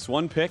glance,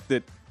 one pick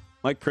that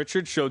Mike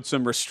Pritchard showed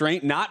some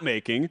restraint not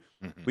making.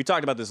 We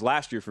talked about this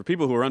last year. For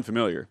people who are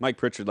unfamiliar, Mike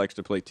Pritchard likes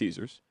to play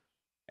teasers.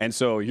 And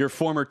so your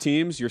former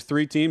teams, your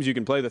three teams, you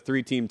can play the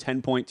three-team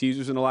 10-point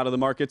teasers in a lot of the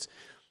markets.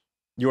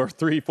 Your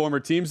three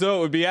former teams, though, it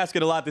would be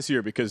asking a lot this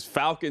year because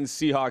Falcons,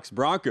 Seahawks,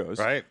 Broncos.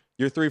 Right.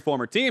 Your three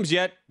former teams,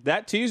 yet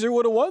that teaser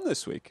would have won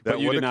this week. But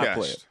you did not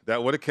play it.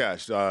 That would have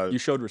cashed. You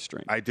showed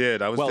restraint. I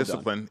did. I was Done.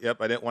 disciplined.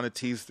 Yep, I didn't want to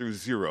tease through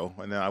 0,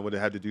 and then I would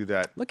have had to do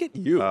that. Look at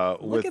you.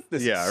 Look at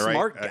this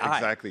smart guy.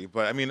 Exactly.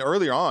 But, I mean,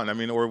 earlier on,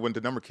 or when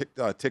the number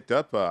ticked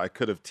up, I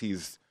could have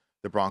teased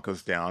the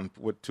Broncos down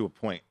to a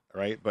point,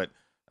 right? But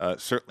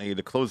certainly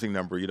the closing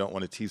number, you don't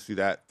want to tease through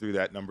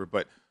that number.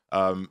 But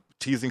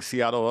teasing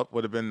Seattle up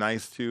would have been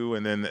nice, too.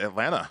 And then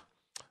Atlanta.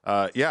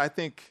 I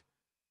think,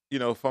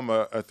 from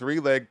a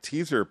three-leg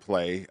teaser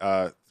play,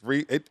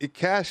 it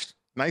cashed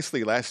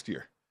nicely last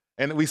year.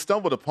 And we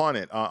stumbled upon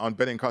it on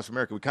Betting Across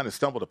America. We kind of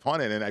stumbled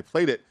upon it, and I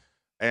played it.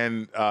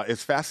 And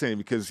it's fascinating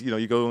because,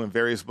 you go in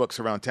various books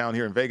around town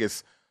here in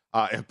Vegas,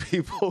 and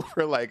people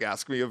were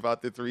asking me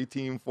about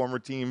the former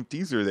team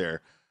teaser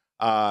there.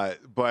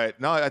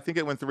 But no, I think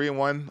it went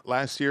 3-1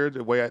 last year,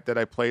 the way that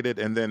I played it,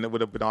 and then it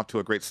would have been off to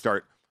a great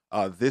start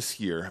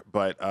this year.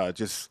 But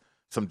just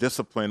some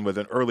discipline with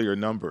an earlier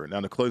number.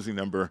 Now the closing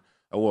number,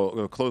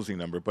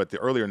 but the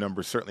earlier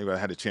number certainly I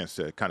had a chance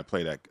to kind of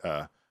play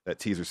that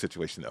teaser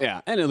situation, though.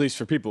 Yeah, and at least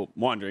for people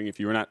wondering, if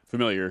you were not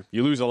familiar,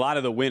 you lose a lot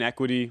of the win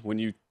equity when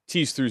you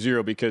tease through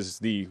 0 because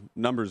the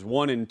numbers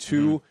 1 and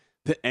 2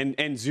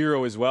 and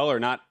 0 as well are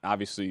not,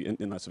 obviously,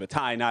 unless of a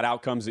tie, not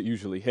outcomes that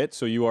usually hit.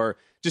 So you are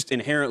just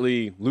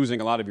inherently losing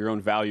a lot of your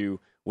own value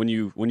when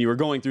you are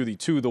going through the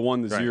 2, the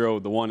 1, the 0,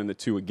 the 1, and the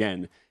 2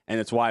 again. And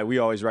that's why we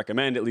always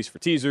recommend, at least for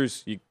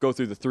teasers, you go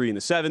through the 3 and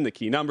the 7, the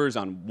key numbers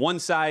on one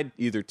side,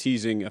 either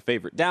teasing a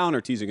favorite down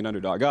or teasing an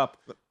underdog up.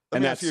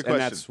 And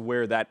that's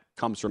where that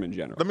comes from in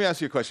general. Let me ask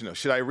you a question, though.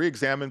 Should I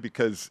re-examine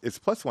because it's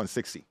plus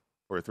 160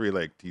 for a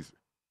three-leg teaser?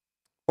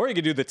 Or you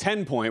could do the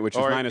 10-point, which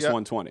is minus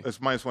 120.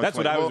 It's minus 120. That's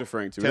what I was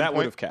referring to. That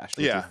would have cashed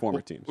with your former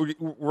teams.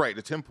 Right,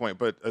 a 10-point,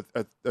 but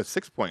a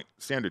 6-point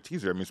standard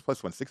teaser, I mean, it's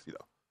plus 160,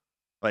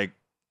 though.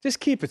 Just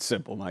keep it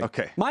simple, Mike.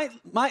 Okay.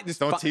 Just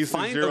don't tease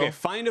find 0. Okay,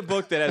 find a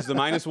book that has the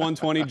minus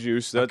 120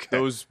 juice.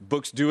 Those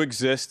books do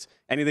exist.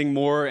 Anything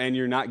more, and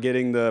you're not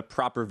getting the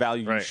proper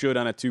value you should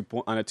on a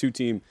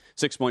 2-team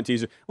 6-point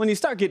teaser. When you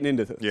start getting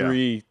into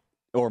 3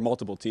 or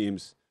multiple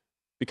teams,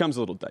 it becomes a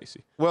little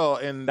dicey. Well,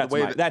 and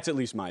that's at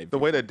least my view. The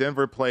way that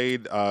Denver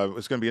played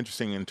was going to be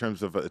interesting in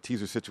terms of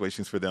teaser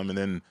situations for them, and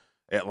then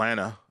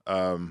Atlanta.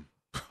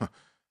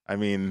 I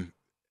mean,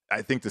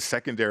 I think the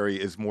secondary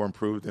is more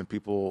improved than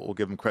people will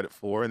give them credit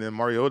for. And then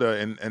Mariota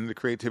and the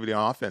creativity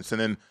on offense.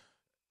 And then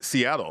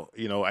Seattle,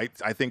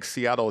 I think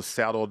Seattle is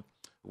saddled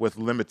with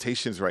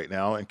limitations right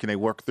now. And can they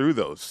work through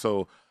those?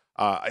 So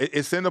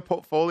it's in the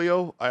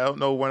portfolio. I don't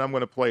know when I'm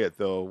going to play it,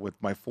 though, with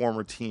my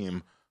former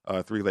team,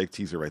 3-leg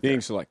teaser right there.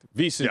 Being selected.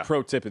 VSiN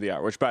Pro Tip of the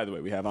Hour, which, by the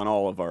way, we have on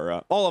all of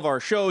our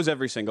shows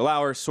every single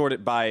hour,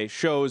 sorted by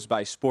shows,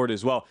 by sport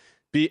as well.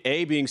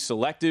 Being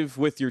selective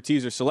with your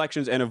teaser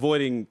selections and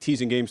avoiding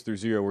teasing games through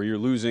 0 where you're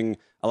losing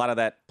a lot of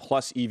that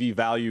plus EV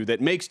value that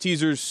makes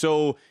teasers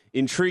so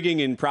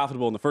intriguing and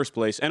profitable in the first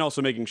place, and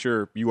also making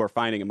sure you are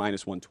finding a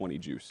minus 120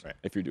 juice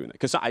if you're doing that.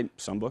 Because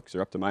some books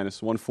are up to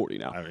minus 140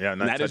 now.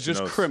 And that is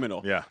just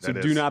criminal. Yeah, so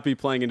do not be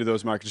playing into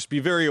those markets. Just be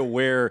very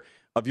aware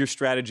of your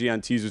strategy on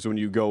teasers when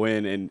you go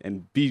in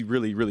and be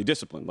really, really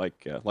disciplined,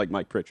 like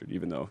Mike Pritchard,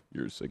 even though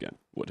yours, again,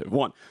 would have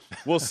won.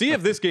 We'll see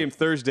if this game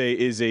Thursday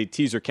is a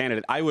teaser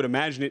candidate. I would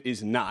imagine it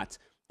is not,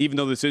 even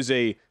though this is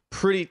a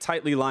pretty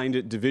tightly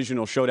lined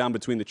divisional showdown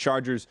between the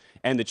Chargers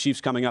and the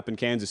Chiefs coming up in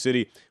Kansas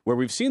City, where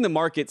we've seen the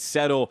market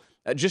settle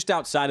just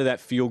outside of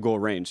that field goal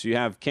range. So you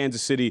have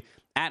Kansas City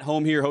at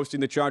home here hosting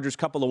the Chargers,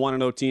 couple of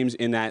 1-0 teams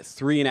in that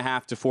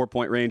 3.5 to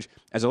 4-point range.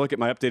 As I look at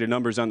my updated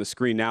numbers on the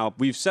screen now,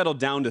 we've settled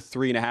down to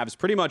 3.5s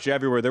pretty much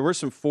everywhere. There were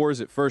some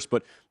 4s at first,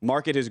 but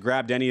market has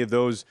grabbed any of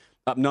those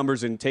up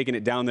numbers and taken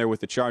it down there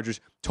with the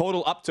Chargers.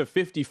 Total up to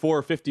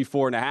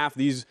 54.5.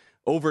 These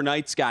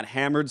overnights got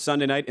hammered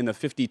Sunday night in the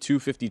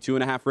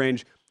 52.5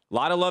 range. A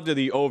lot of love to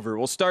the over.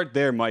 We'll start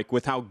there, Mike,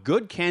 with how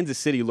good Kansas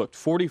City looked.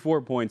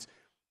 44 points.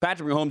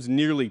 Patrick Mahomes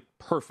nearly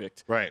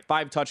perfect. Right.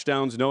 5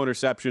 touchdowns, no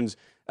interceptions.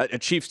 A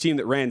Chiefs team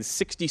that ran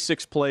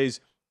 66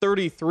 plays,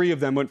 33 of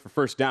them went for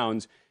first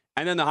downs.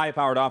 And then the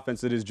high-powered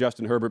offense that is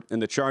Justin Herbert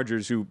and the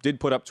Chargers, who did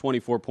put up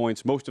 24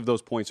 points, most of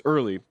those points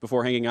early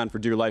before hanging on for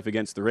dear life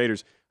against the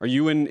Raiders. Are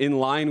you in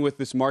line with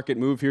this market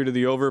move here to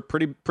the over?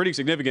 Pretty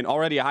significant.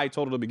 Already a high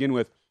total to begin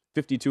with.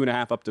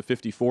 52.5 up to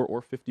 54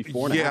 or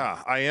 54.5.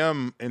 Yeah, I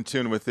am in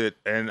tune with it,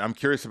 and I'm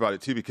curious about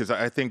it too because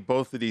I think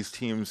both of these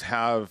teams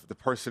have the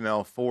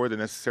personnel for the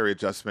necessary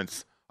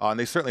adjustments, and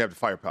they certainly have the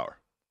firepower.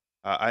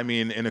 I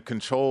mean, in a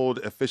controlled,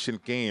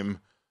 efficient game,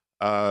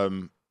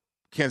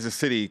 Kansas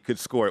City could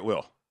score at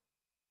will,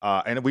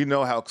 and we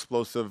know how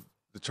explosive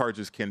the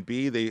Chargers can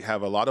be. They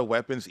have a lot of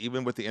weapons,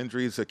 even with the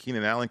injuries of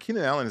Keenan Allen.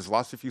 Keenan Allen has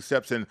lost a few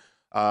steps, and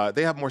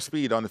they have more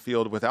speed on the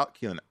field without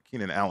Keenan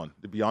Allen,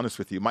 to be honest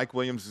with you. Mike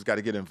Williams has got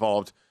to get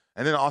involved.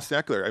 And then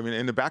Austin Eckler, I mean,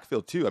 in the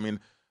backfield too. I mean,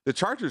 the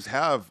Chargers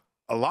have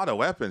a lot of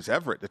weapons.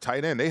 Everett, the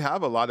tight end, they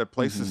have a lot of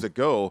places to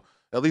go.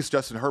 At least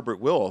Justin Herbert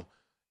will.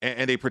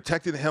 And they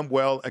protected him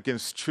well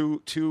against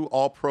two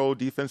all-pro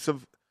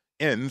defensive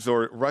ends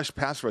or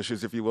pass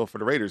rushers, if you will, for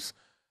the Raiders.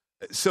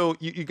 So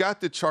you got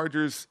the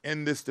Chargers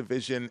in this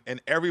division,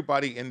 and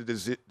everybody in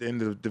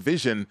the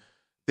division,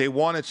 they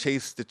want to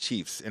chase the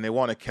Chiefs, and they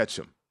want to catch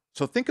them.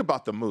 So think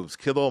about the moves.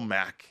 Khalil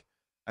Mack.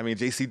 I mean,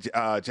 J.C.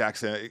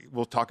 Jackson,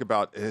 we'll talk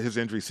about his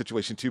injury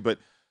situation too, but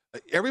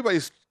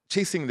everybody's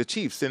chasing the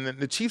Chiefs, and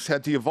the Chiefs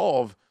had to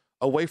evolve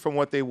away from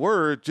what they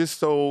were just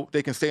so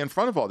they can stay in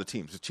front of all the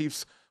teams. The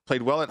Chiefs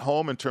played well at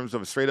home in terms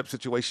of a straight-up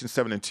situation,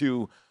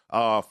 7-2,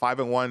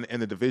 5-1 in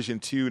the Division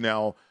 2.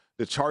 Now,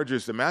 the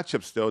Chargers, the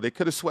matchups, though, they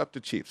could have swept the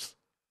Chiefs.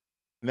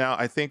 Now,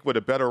 I think with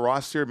a better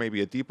roster,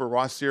 maybe a deeper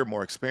roster,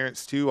 more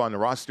experience too on the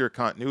roster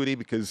continuity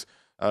because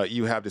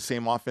you have the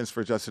same offense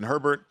for Justin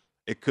Herbert,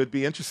 it could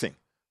be interesting.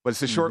 But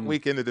it's a short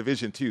week in the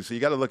Division 2, so you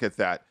got to look at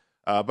that.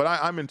 But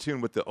I'm in tune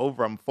with the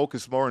over. I'm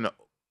focused more on the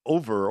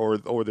over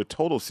or the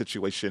total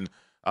situation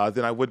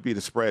than I would be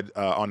the spread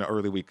on the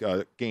early week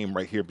game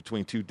right here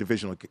between two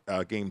divisional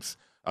games,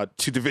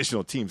 two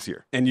divisional teams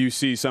here. And you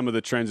see some of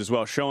the trends as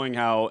well, showing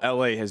how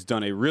LA has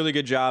done a really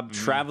good job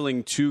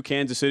traveling to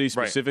Kansas City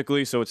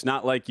specifically. Right. So it's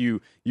not like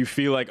you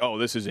feel like, oh,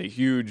 this is a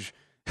huge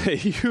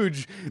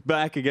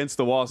back against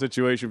the wall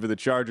situation for the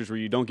Chargers where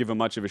you don't give them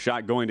much of a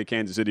shot going to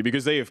Kansas City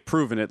because they have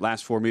proven it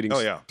last 4 meetings.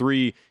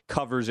 3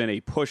 covers and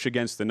a push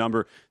against the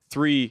number,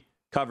 3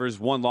 covers,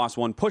 1 loss,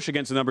 1 push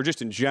against the number,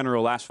 just in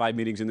general, last 5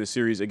 meetings in this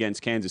series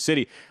against Kansas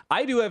City.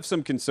 I do have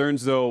some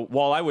concerns, though.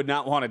 While I would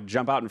not want to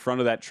jump out in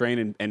front of that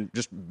train and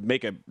just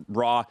make a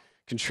raw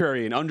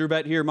contrarian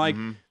underbet here, Mike,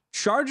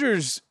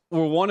 Chargers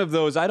were one of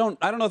those. I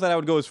don't know that I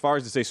would go as far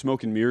as to say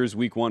smoke and mirrors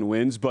week 1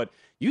 wins, but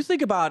you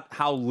think about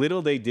how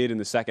little they did in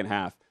the second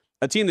half.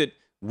 A team that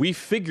we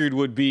figured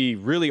would be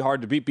really hard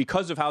to beat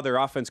because of how their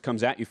offense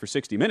comes at you for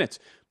 60 minutes.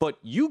 But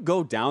you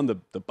go down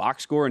the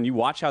box score and you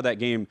watch how that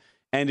game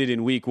ended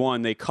in week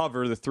 1. They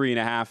cover the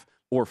 3.5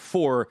 or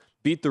 4,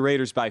 beat the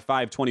Raiders by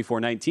 5,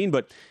 24-19.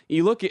 But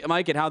you look at,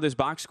 Mike, at how this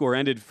box score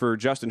ended for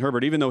Justin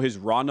Herbert, even though his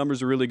raw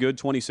numbers are really good,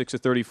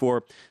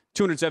 26-34,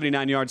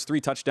 279 yards,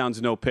 3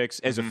 touchdowns, no picks,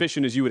 as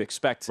efficient as you would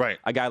expect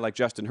a guy like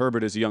Justin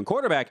Herbert as a young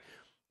quarterback.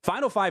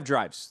 Final 5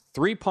 drives,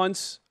 3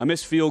 punts, a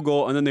missed field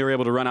goal, and then they were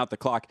able to run out the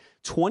clock.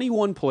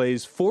 21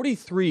 plays,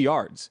 43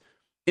 yards.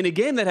 In a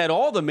game that had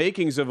all the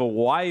makings of a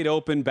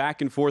wide-open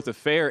back-and-forth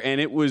affair,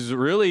 and it was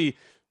really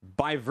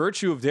by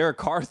virtue of Derek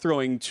Carr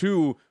throwing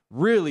 2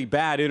 really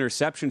bad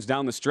interceptions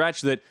down the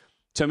stretch that,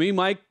 to me,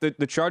 Mike,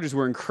 the Chargers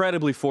were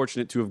incredibly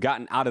fortunate to have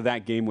gotten out of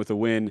that game with a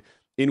win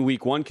in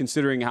week 1,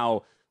 considering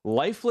how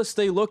lifeless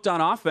they looked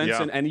on offense.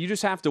 Yeah. And you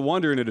just have to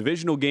wonder, in a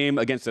divisional game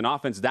against an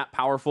offense that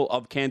powerful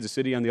of Kansas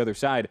City on the other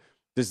side,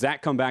 does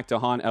that come back to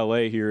haunt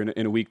LA here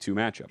in a week 2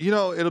 matchup? You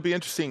know, it'll be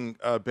interesting,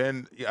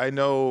 Ben. I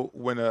know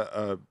when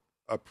a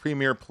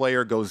premier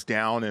player goes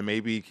down and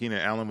maybe Keenan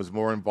Allen was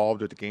more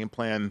involved with the game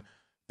plan,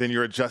 then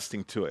you're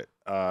adjusting to it.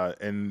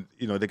 And,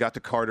 you know, they got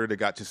to Carter, they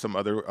got to some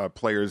other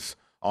players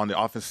on the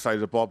offensive side of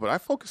the ball. But I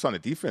focus on the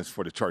defense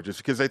for the Chargers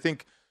because I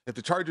think if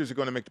the Chargers are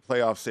going to make the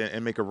playoffs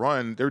and make a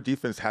run, their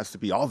defense has to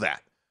be all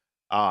that.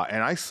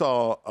 And I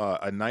saw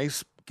a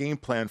nice game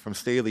plan from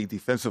Staley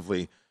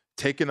defensively,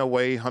 taking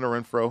away Hunter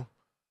Renfrow.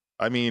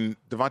 I mean,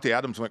 Devontae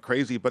Adams went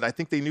crazy, but I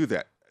think they knew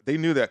that. They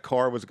knew that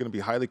Carr was going to be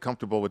highly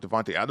comfortable with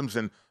Devontae Adams.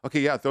 And,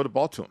 okay, yeah, throw the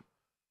ball to him.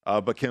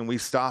 But can we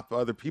stop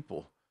other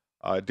people?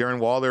 Darren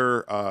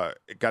Waller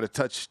got a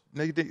touch.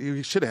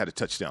 He should have had a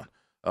touchdown.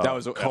 That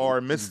was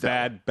Carr missed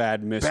that.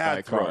 Bad miss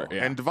by Carr.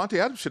 Yeah. And Devontae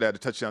Adams should have had a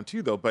touchdown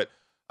too, though. But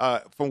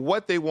from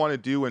what they want to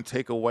do and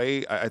take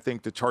away, I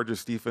think the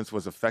Chargers defense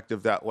was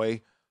effective that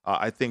way.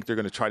 I think they're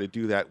going to try to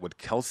do that with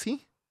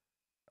Kelsey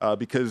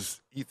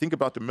because you think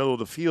about the middle of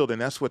the field,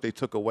 and that's what they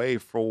took away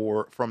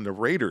from the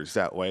Raiders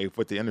that way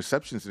with the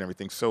interceptions and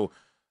everything. So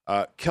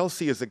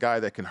Kelsey is a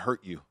guy that can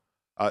hurt you.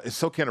 And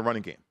so can a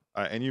running game.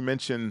 And you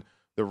mentioned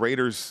the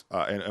Raiders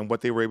and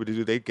what they were able to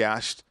do. They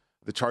gashed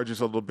the Chargers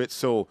a little bit.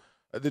 So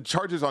the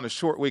Chargers on a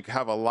short week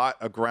have a lot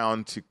of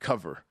ground to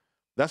cover.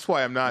 That's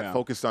why I'm not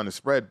focused on the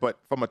spread. But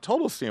from a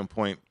total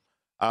standpoint,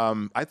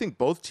 I think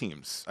both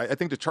teams, I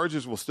think the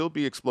Chargers will still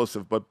be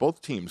explosive, but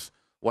both teams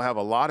will have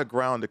a lot of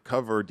ground to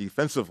cover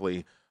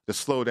defensively.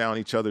 slow down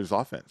each other's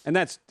offense. And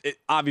that's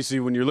obviously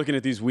when you're looking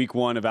at these week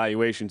one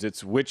evaluations,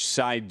 it's which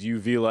side do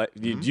you feel like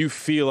do you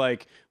feel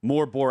like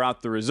more bore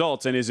out the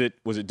results? And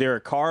was it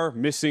Derek Carr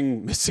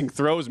missing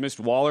throws, missed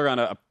Waller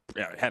on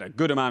had a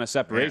good amount of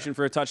separation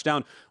for a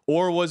touchdown,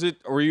 or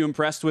were you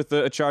impressed with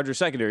a Charger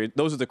secondary?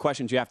 Those are the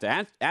questions you have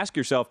to ask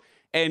yourself.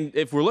 And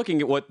if we're looking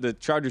at what the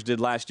Chargers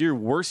did last year,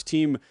 worst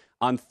team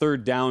on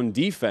third down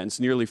defense,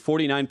 nearly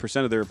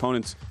 49% of their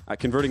opponents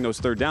converting those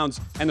third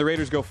downs, and the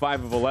Raiders go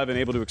 5 of 11,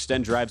 able to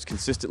extend drives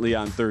consistently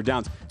on third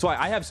downs. So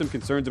I have some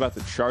concerns about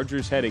the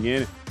Chargers heading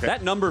in. Okay.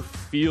 That number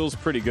feels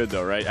pretty good,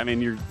 though, right? I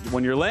mean,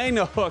 when you're laying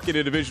the hook in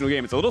a divisional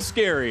game, it's a little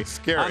scary.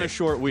 On a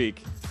short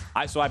week.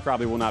 So I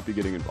probably will not be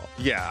getting involved.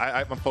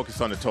 Yeah, I'm focused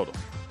on the total.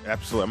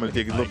 Absolutely. I'm going to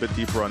dig a little bit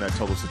deeper on that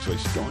total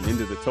situation. Going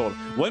into the total.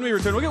 When we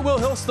return, we'll get Will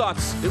Hill's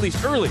thoughts, at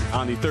least early,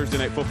 on the Thursday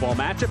Night Football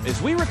matchup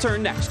as we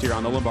return next here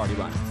on the Lombardi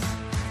Line.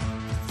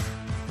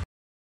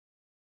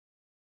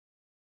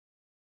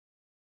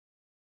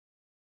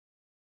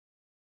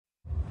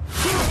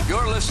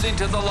 You're listening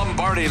to the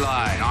Lombardi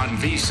Line on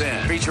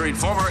VSiN, featuring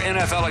former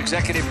NFL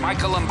executive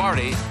Michael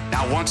Lombardi.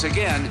 Now, once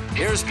again,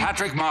 here's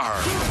Patrick Maher.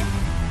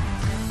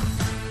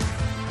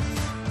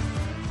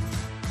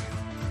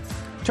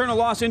 Turn a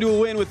loss into a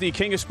win with the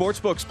King of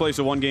Sportsbooks. Place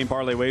a one-game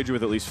parlay wager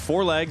with at least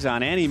 4 legs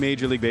on any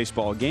Major League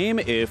Baseball game.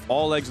 If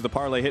all legs of the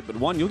parlay hit but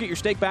one, you'll get your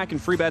stake back in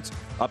free bets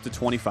up to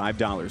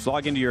 $25.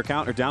 Log into your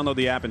account or download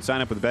the app and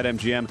sign up with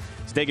BetMGM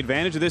to take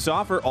advantage of this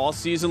offer all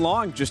season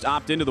long. Just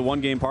opt into the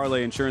one-game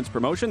parlay insurance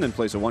promotion, then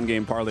place a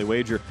one-game parlay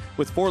wager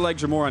with 4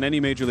 legs or more on any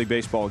Major League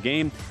Baseball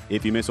game.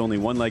 If you miss only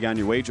one leg on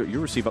your wager,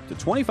 you'll receive up to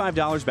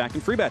 $25 back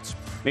in free bets.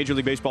 Major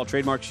League Baseball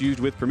trademarks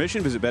used with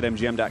permission. Visit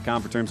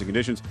BetMGM.com for terms and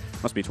conditions.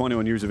 Must be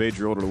 21 years of age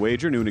or older to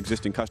wager. New and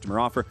existing customer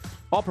offer.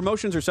 All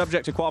promotions are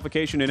subject to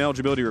qualification and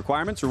eligibility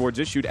requirements. Rewards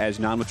issued as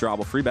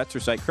non-withdrawable free bets or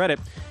site credit.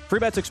 Free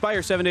bets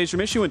expire 7 days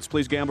from issuance.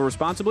 Please gamble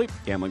responsibly.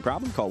 Gambling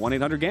problem? Call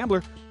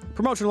 1-800-GAMBLER.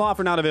 Promotional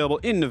offer not available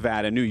in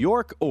Nevada, New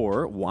York,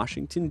 or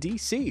Washington,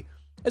 D.C.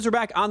 As we're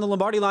back on the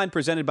Lombardi Line,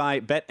 presented by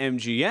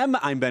BetMGM,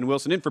 I'm Ben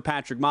Wilson in for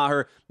Patrick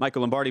Maher.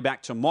 Michael Lombardi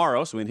back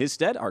tomorrow, so in his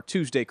stead, our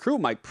Tuesday crew.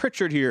 Mike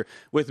Pritchard here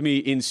with me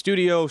in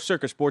studio,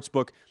 Circa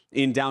Sportsbook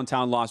in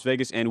downtown Las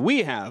Vegas, and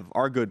we have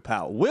our good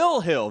pal,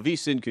 Will Hill,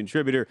 VSiN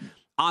contributor,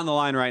 on the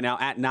line right now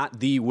at Not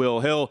The Will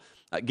Hill.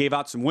 Gave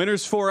out some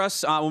winners for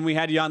us when we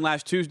had you on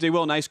last Tuesday.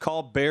 Will, nice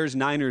call. Bears,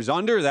 Niners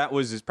under. That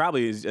was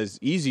probably as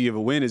easy of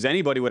a win as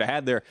anybody would have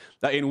had there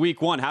in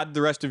week one. How did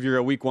the rest of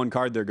your week one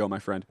card there go, my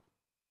friend?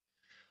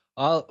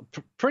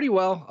 Pretty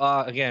well.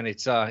 Again,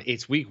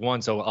 it's week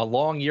one, so a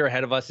long year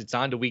ahead of us. It's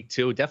on to week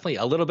two. Definitely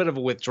a little bit of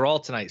a withdrawal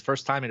tonight.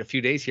 First time in a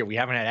few days here. We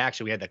haven't had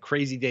action. We had the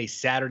crazy day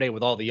Saturday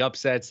with all the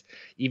upsets,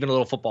 even a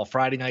little football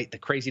Friday night, the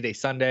crazy day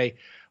Sunday.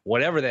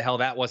 Whatever the hell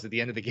that was at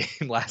the end of the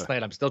game last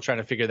night, I'm still trying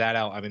to figure that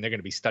out. I mean, they're going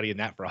to be studying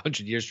that for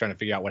 100 years, trying to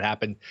figure out what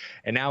happened.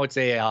 And now it's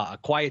a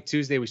quiet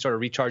Tuesday. We sort of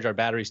recharge our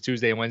batteries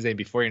Tuesday and Wednesday. And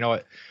before you know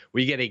it,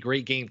 we get a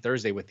great game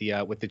Thursday with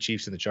the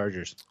Chiefs and the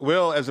Chargers.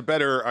 Will, as a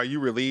bettor, are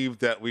you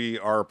relieved that we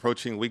are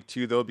approaching week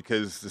two, though?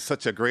 Because it's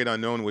such a great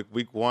unknown with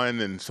week one,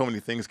 and so many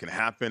things can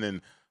happen.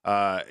 And,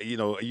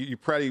 you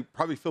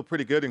probably feel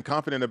pretty good and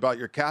confident about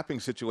your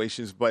capping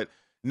situations, but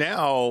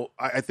now,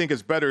 I think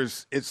as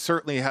bettors, it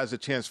certainly has a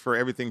chance for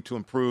everything to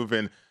improve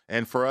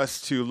and for us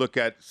to look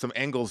at some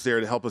angles there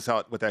to help us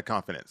out with that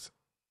confidence.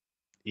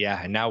 Yeah,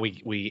 and now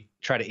we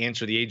try to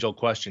answer the age-old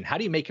question. How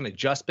do you make an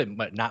adjustment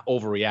but not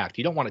overreact?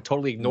 You don't want to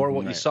totally ignore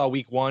what you saw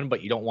week one,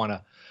 but you don't want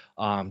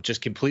to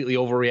just completely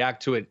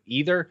overreact to it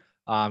either.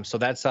 So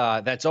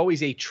that's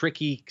always a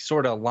tricky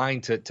sort of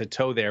line to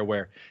toe there,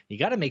 where you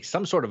got to make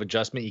some sort of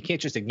adjustment. You can't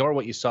just ignore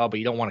what you saw, but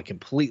you don't want to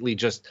completely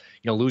just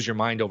lose your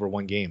mind over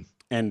one game.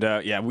 And,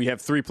 we have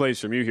 3 plays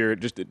from you here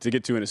just to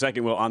get to in a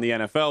second, Will, on the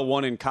NFL,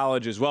 1 in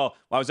college as well.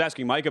 I was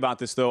asking Mike about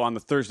this, though, on the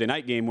Thursday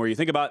night game, where you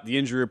think about the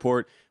injury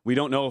report. We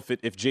don't know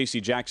if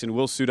J.C. Jackson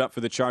will suit up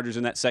for the Chargers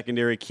in that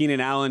secondary. Keenan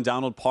Allen,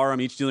 Donald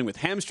Parham, each dealing with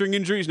hamstring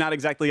injuries. Not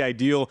exactly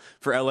ideal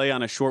for L.A.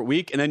 on a short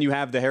week. And then you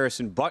have the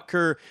Harrison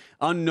Butker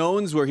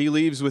unknowns, where he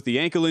leaves with the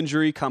ankle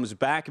injury, comes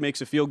back,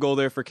 makes a field goal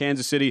there for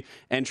Kansas City.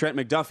 And Trent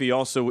McDuffie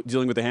also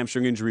dealing with a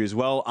hamstring injury as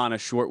well on a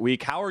short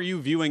week. How are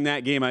you viewing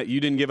that game? You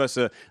didn't give us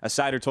a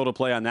side or total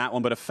play on that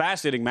one, but a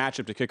fascinating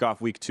matchup to kick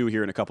off week 2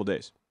 here in a couple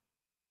days.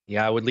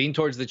 Yeah, I would lean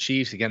towards the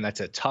Chiefs. Again, that's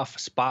a tough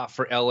spot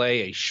for LA,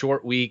 a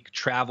short week,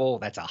 travel.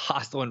 That's a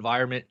hostile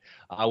environment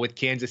with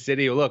Kansas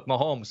City. Look,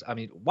 Mahomes, I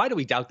mean, why do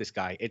we doubt this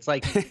guy? It's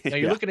like,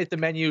 you're looking at the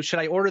menu. Should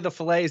I order the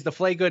filet? Is the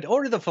filet good?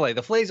 Order the filet.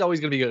 The filet is always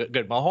going to be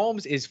good.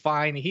 Mahomes is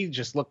fine. He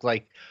just looked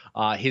like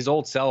his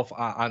old self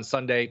on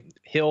Sunday.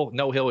 Hill,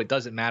 no Hill, it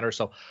doesn't matter.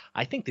 So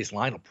I think this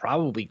line will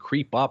probably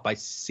creep up. I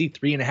see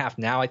 3.5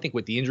 now. I think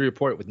with the injury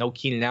report, with no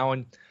Keenan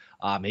Allen,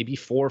 maybe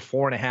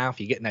 4.5.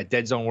 You get in that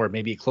dead zone where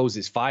maybe it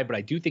closes 5. But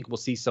I do think we'll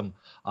see some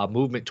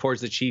movement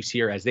towards the Chiefs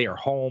here as they are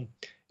home,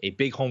 a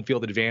big home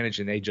field advantage,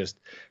 and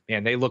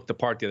they looked the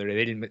part the other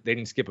day. They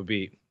didn't skip a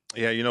beat.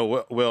 Yeah,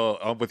 Will,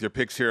 with your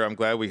picks here, I'm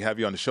glad we have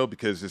you on the show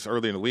because it's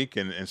early in the week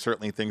and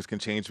certainly things can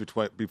change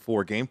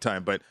before game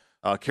time. But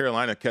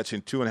Carolina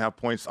catching 2.5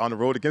 points on the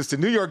road against the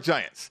New York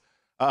Giants.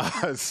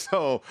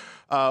 So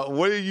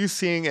what are you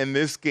seeing in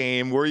this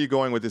game? Where are you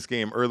going with this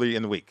game early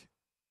in the week?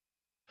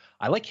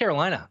 I like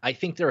Carolina. I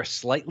think they're a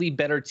slightly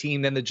better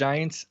team than the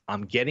Giants.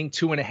 I'm getting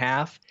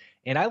 2.5.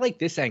 And I like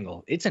this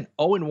angle. It's an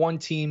 0-1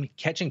 team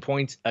catching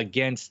points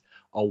against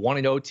a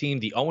 1-0 team.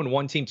 The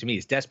 0-1 team to me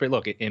is desperate.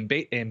 Look,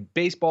 in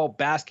baseball,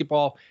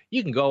 basketball,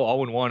 you can go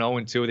 0-1,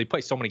 0-2. They play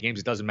so many games,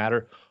 it doesn't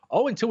matter.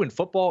 0-2 in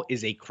football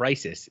is a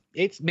crisis.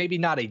 It's maybe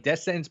not a death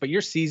sentence, but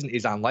your season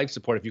is on life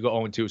support if you go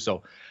 0-2.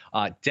 So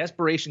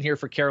desperation here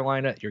for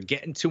Carolina. You're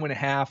getting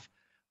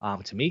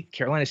 2.5. To me,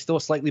 Carolina is still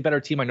a slightly better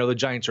team. I know the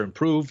Giants are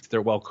improved.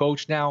 They're well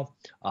coached now.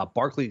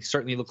 Barkley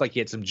certainly looked like he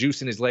had some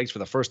juice in his legs for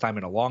the first time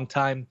in a long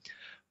time.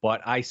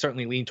 But I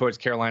certainly lean towards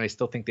Carolina. I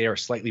still think they are a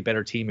slightly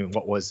better team in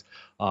what was,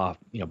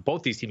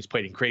 both these teams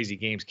played in crazy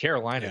games.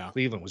 Carolina and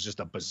Cleveland was just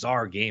a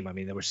bizarre game. I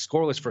mean, they were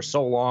scoreless for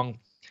so long.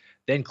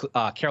 Then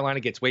Carolina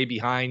gets way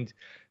behind.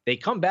 They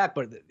come back,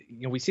 but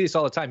we see this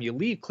all the time. You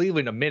leave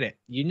Cleveland a minute.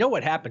 You know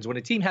what happens. When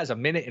a team has a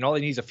minute and all they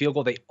need is a field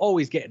goal, they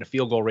always get in a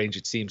field goal range,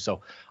 it seems.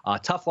 So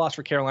tough loss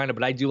for Carolina,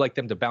 but I do like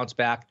them to bounce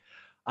back.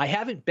 I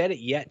haven't bet it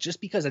yet just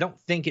because I don't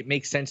think it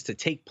makes sense to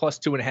take plus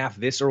 2.5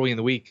 this early in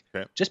the week,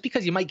 just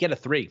because you might get a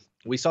 3.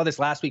 We saw this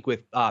last week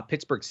with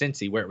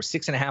Pittsburgh-Cincy, where it was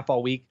 6.5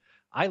 all week.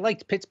 I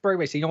liked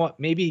Pittsburgh. I said, you know what,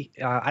 maybe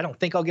I don't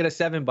think I'll get a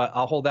 7, but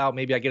I'll hold out.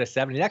 Maybe I get a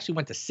 7. It actually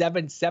went to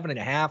 7,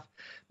 7.5.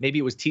 Maybe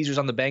it was teasers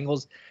on the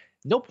Bengals.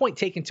 No point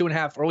taking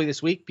 2.5 early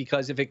this week,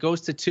 because if it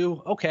goes to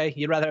 2, okay,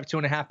 you'd rather have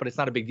 2.5, but it's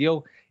not a big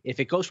deal. If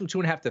it goes from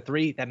 2.5 to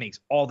 3, that makes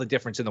all the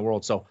difference in the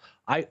world. So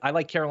I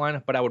like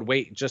Carolina, but I would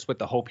wait just with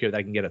the hope here that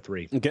I can get a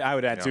 3. Okay, I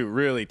would add too,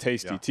 really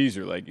tasty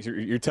teaser. Like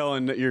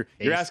you're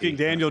asking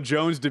Daniel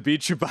Jones to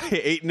beat you by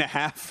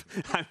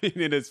 8.5. I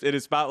mean, in a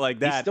spot like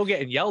that, he's still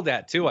getting yelled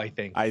at too. I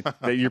think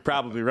you're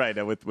probably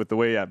right with the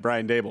way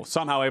Brian Dable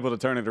somehow able to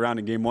turn it around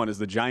in Game 1 as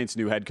the Giants'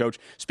 new head coach.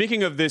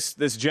 Speaking of this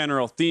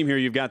general theme here,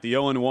 you've got the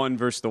 0-1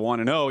 versus the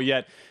 1-0.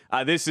 Yet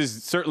this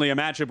is certainly a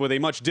matchup with a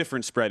much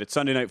different spread. It's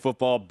Sunday Night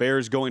Football.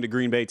 Bears going to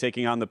Green Bay,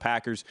 taking on the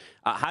Packers.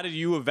 How did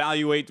you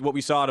evaluate what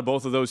we saw out of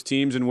both of those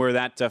teams and where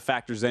that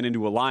factors then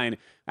into a line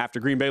after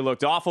Green Bay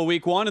looked awful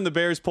week 1 and the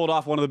Bears pulled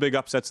off one of the big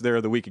upsets there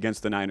of the week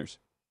against the Niners?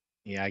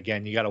 Yeah,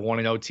 again, you got a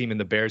 1-0 team in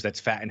the Bears that's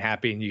fat and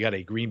happy, and you got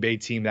a Green Bay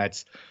team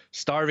that's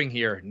starving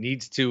here,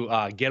 needs to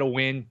get a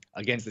win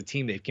against the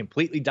team they've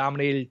completely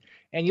dominated.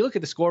 And you look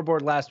at the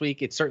scoreboard last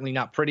week, it's certainly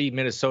not pretty.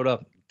 Minnesota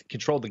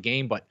controlled the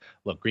game, but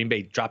look, Green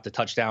Bay dropped a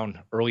touchdown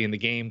early in the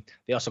game.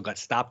 They also got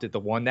stopped at the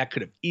 1. That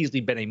could have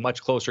easily been a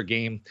much closer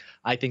game.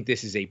 I think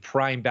this is a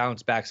prime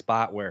bounce back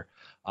spot where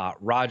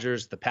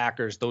Rodgers, the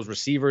Packers, those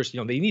receivers,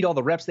 they need all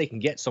the reps they can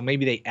get. So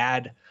maybe they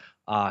add,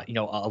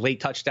 a late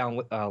touchdown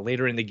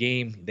later in the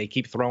game. They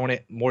keep throwing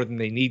it more than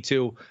they need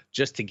to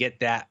just to get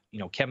that,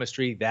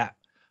 chemistry, that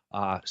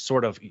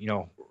sort of,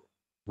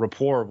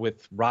 rapport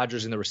with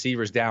Rodgers and the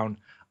receivers down.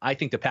 I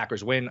think the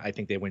Packers win. I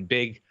think they win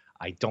big.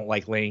 I don't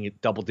like laying it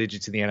double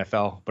digits in the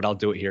NFL, but I'll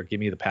do it here. Give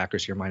me the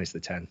Packers here minus the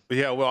 10.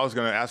 Yeah, well, I was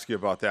going to ask you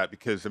about that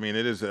because, it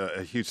is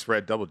a huge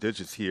spread, double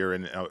digits here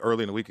and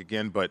early in the week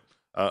again. But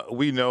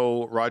we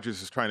know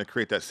Rodgers is trying to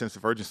create that sense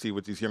of urgency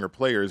with these younger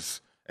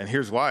players. And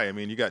here's why.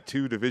 You got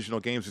 2 divisional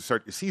games to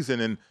start the season,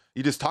 and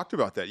you just talked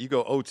about that. You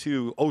go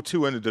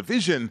 0-2 in the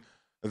division.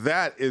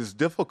 That is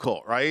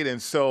difficult, right?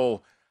 And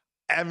so,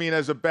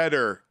 as a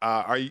bettor,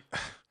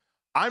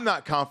 I'm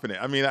not confident.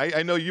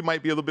 I know you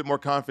might be a little bit more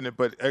confident,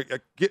 but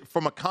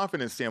from a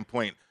confidence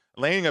standpoint,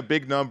 laying a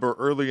big number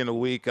early in the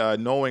week,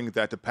 knowing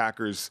that the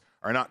Packers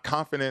are not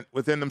confident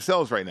within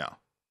themselves right now.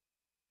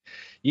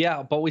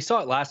 Yeah, but we saw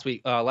it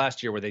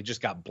last year where they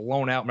just got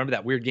blown out. Remember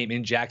that weird game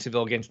in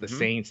Jacksonville against the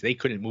Saints? They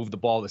couldn't move the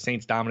ball. The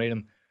Saints dominated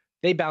them.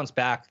 They bounced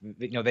back.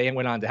 They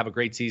went on to have a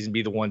great season,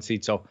 be the 1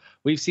 seed. So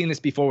we've seen this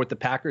before with the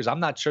Packers. I'm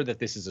not sure that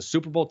this is a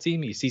Super Bowl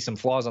team. You see some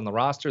flaws on the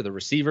roster, the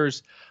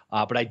receivers,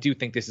 but I do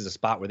think this is a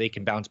spot where they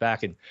can bounce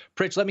back. And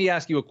Pritch, let me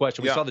ask you a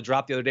question. We saw the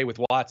drop the other day with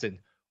Watson.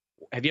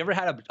 Have you ever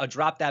had a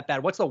drop that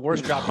bad? What's the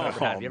worst drop you've ever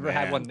had? Have you ever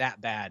had one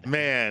that bad?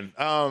 Man,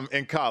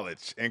 in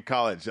college,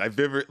 I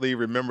vividly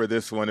remember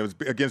this one. It was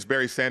against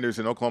Barry Sanders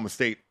in Oklahoma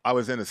State. I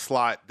was in a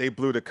slot. They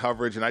blew the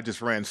coverage, and I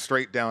just ran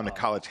straight down the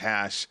college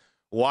hash,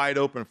 wide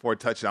open for a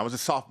touchdown. I was a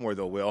sophomore,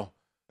 though, Will.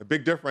 A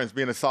big difference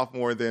being a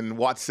sophomore than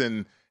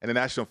Watson in the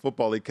National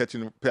Football League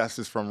catching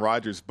passes from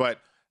Rodgers. But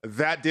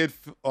that did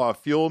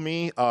fuel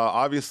me,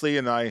 obviously,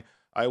 and I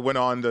went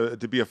on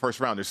to be a first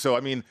rounder. So,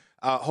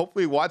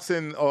 hopefully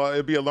Watson,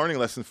 it'll be a learning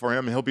lesson for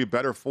him, and he'll be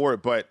better for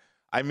it. But,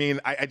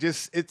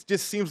 it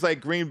just seems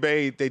like Green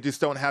Bay, they just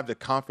don't have the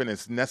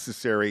confidence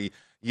necessary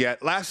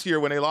yet. Last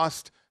year when they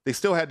lost, they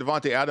still had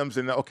Devontae Adams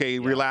and,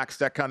 relax,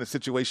 that kind of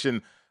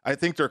situation. I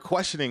think they're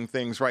questioning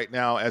things right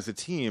now as a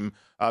team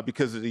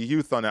because of the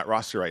youth on that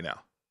roster right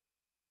now.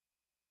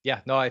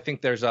 Yeah, no, I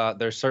think there's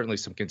certainly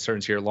some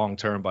concerns here long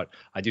term, but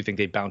I do think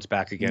they bounce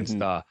back against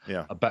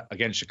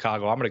against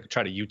Chicago. I'm going to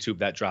try to YouTube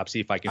that drop, see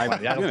if I can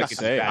find it. I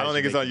don't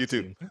think it's on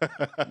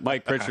YouTube.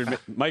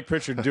 Mike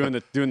Pritchard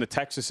doing the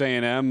Texas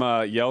A&M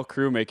yell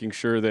crew, making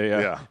sure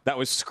that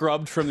was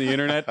scrubbed from the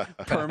internet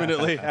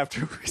permanently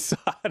after we saw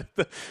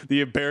the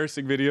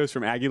embarrassing videos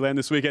from Aggieland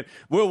this weekend.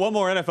 Will, one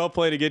more NFL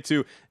play to get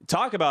to.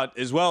 Talk about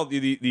as well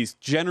these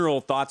general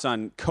thoughts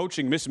on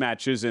coaching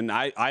mismatches, and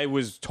I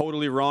was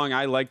totally wrong.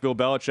 I like Bill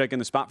Belichick in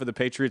the spot for the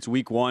Patriots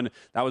week 1.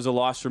 That was a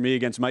loss for me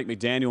against Mike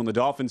McDaniel and the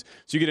Dolphins.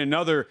 So you get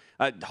another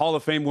Hall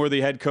of Fame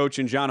worthy head coach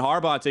in John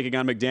Harbaugh taking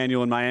on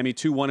McDaniel in Miami.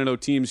 2 1-0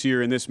 teams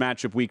here in this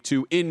matchup week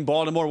 2 in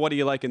Baltimore. What do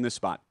you like in this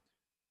spot?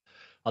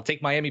 I'll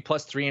take Miami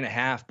plus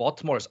 3.5.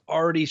 Baltimore's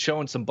already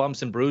showing some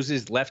bumps and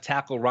bruises. Left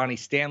tackle Ronnie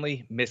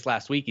Stanley missed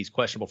last week. He's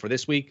questionable for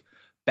this week.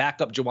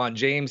 Backup Jawan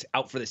James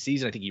out for the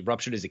season. I think he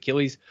ruptured his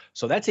Achilles.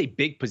 So that's a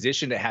big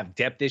position to have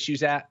depth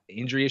issues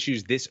injury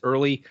issues this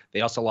early.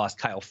 They also lost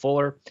Kyle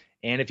Fuller.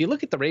 And if you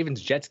look at the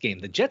Ravens-Jets game,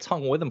 the Jets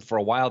hung with them for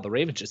a while. The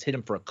Ravens just hit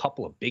them for a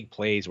couple of big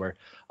plays where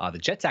the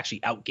Jets actually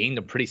outgained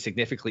them pretty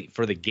significantly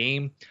for the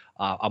game.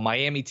 A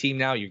Miami team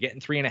now, you're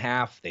getting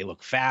 3.5. They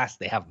look fast.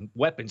 They have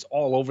weapons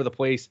all over the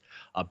place.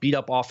 A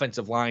beat-up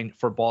offensive line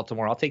for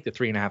Baltimore. I'll take the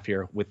 3.5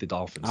 here with the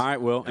Dolphins. All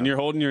right, Will, and you're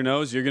holding your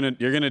nose. You're gonna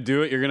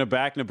do it. You're gonna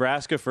back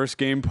Nebraska first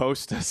game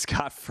post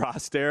Scott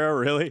Frost era,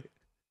 really?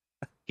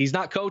 He's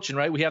not coaching,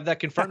 right? We have that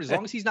confirmed. As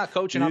long as he's not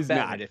coaching, I'm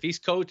betting it. If he's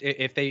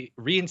if they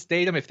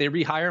reinstate him, if they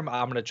rehire him,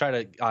 I'm going to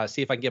try to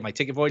see if I can get my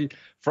ticket voided.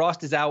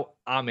 Frost is out.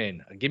 I'm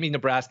in. Give me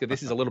Nebraska.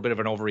 This is a little bit of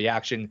an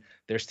overreaction.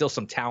 There's still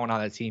some talent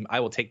on that team. I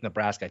will take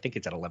Nebraska. I think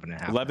it's at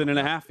 11.5.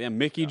 11.5. Yeah,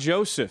 Mickey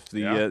Joseph,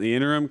 the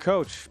interim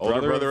coach.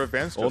 Older brother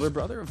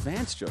of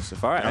Vance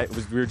Joseph. All right.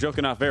 We were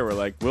joking off air. We're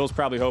like, Will's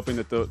probably hoping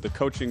that the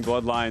coaching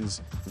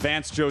bloodlines,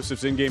 Vance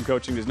Joseph's in-game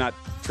coaching does not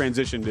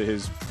transition to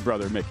his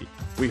brother, Mickey.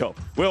 We hope.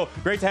 Will,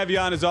 great to have you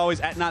on as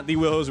always at Not The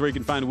Will Hills, where you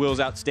can find Will's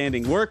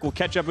outstanding work. We'll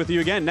catch up with you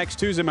again next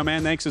Tuesday, my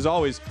man. Thanks as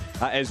always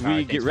as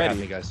we get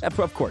ready. Me, guys.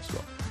 Of course,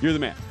 Will. You're the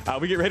man.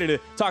 We get ready to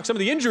talk some of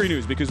the injury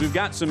news because we've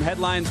got some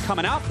headlines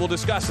coming out we'll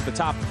discuss at the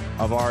top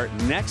of our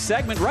next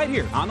segment right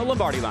here on the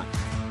Lombardi Line.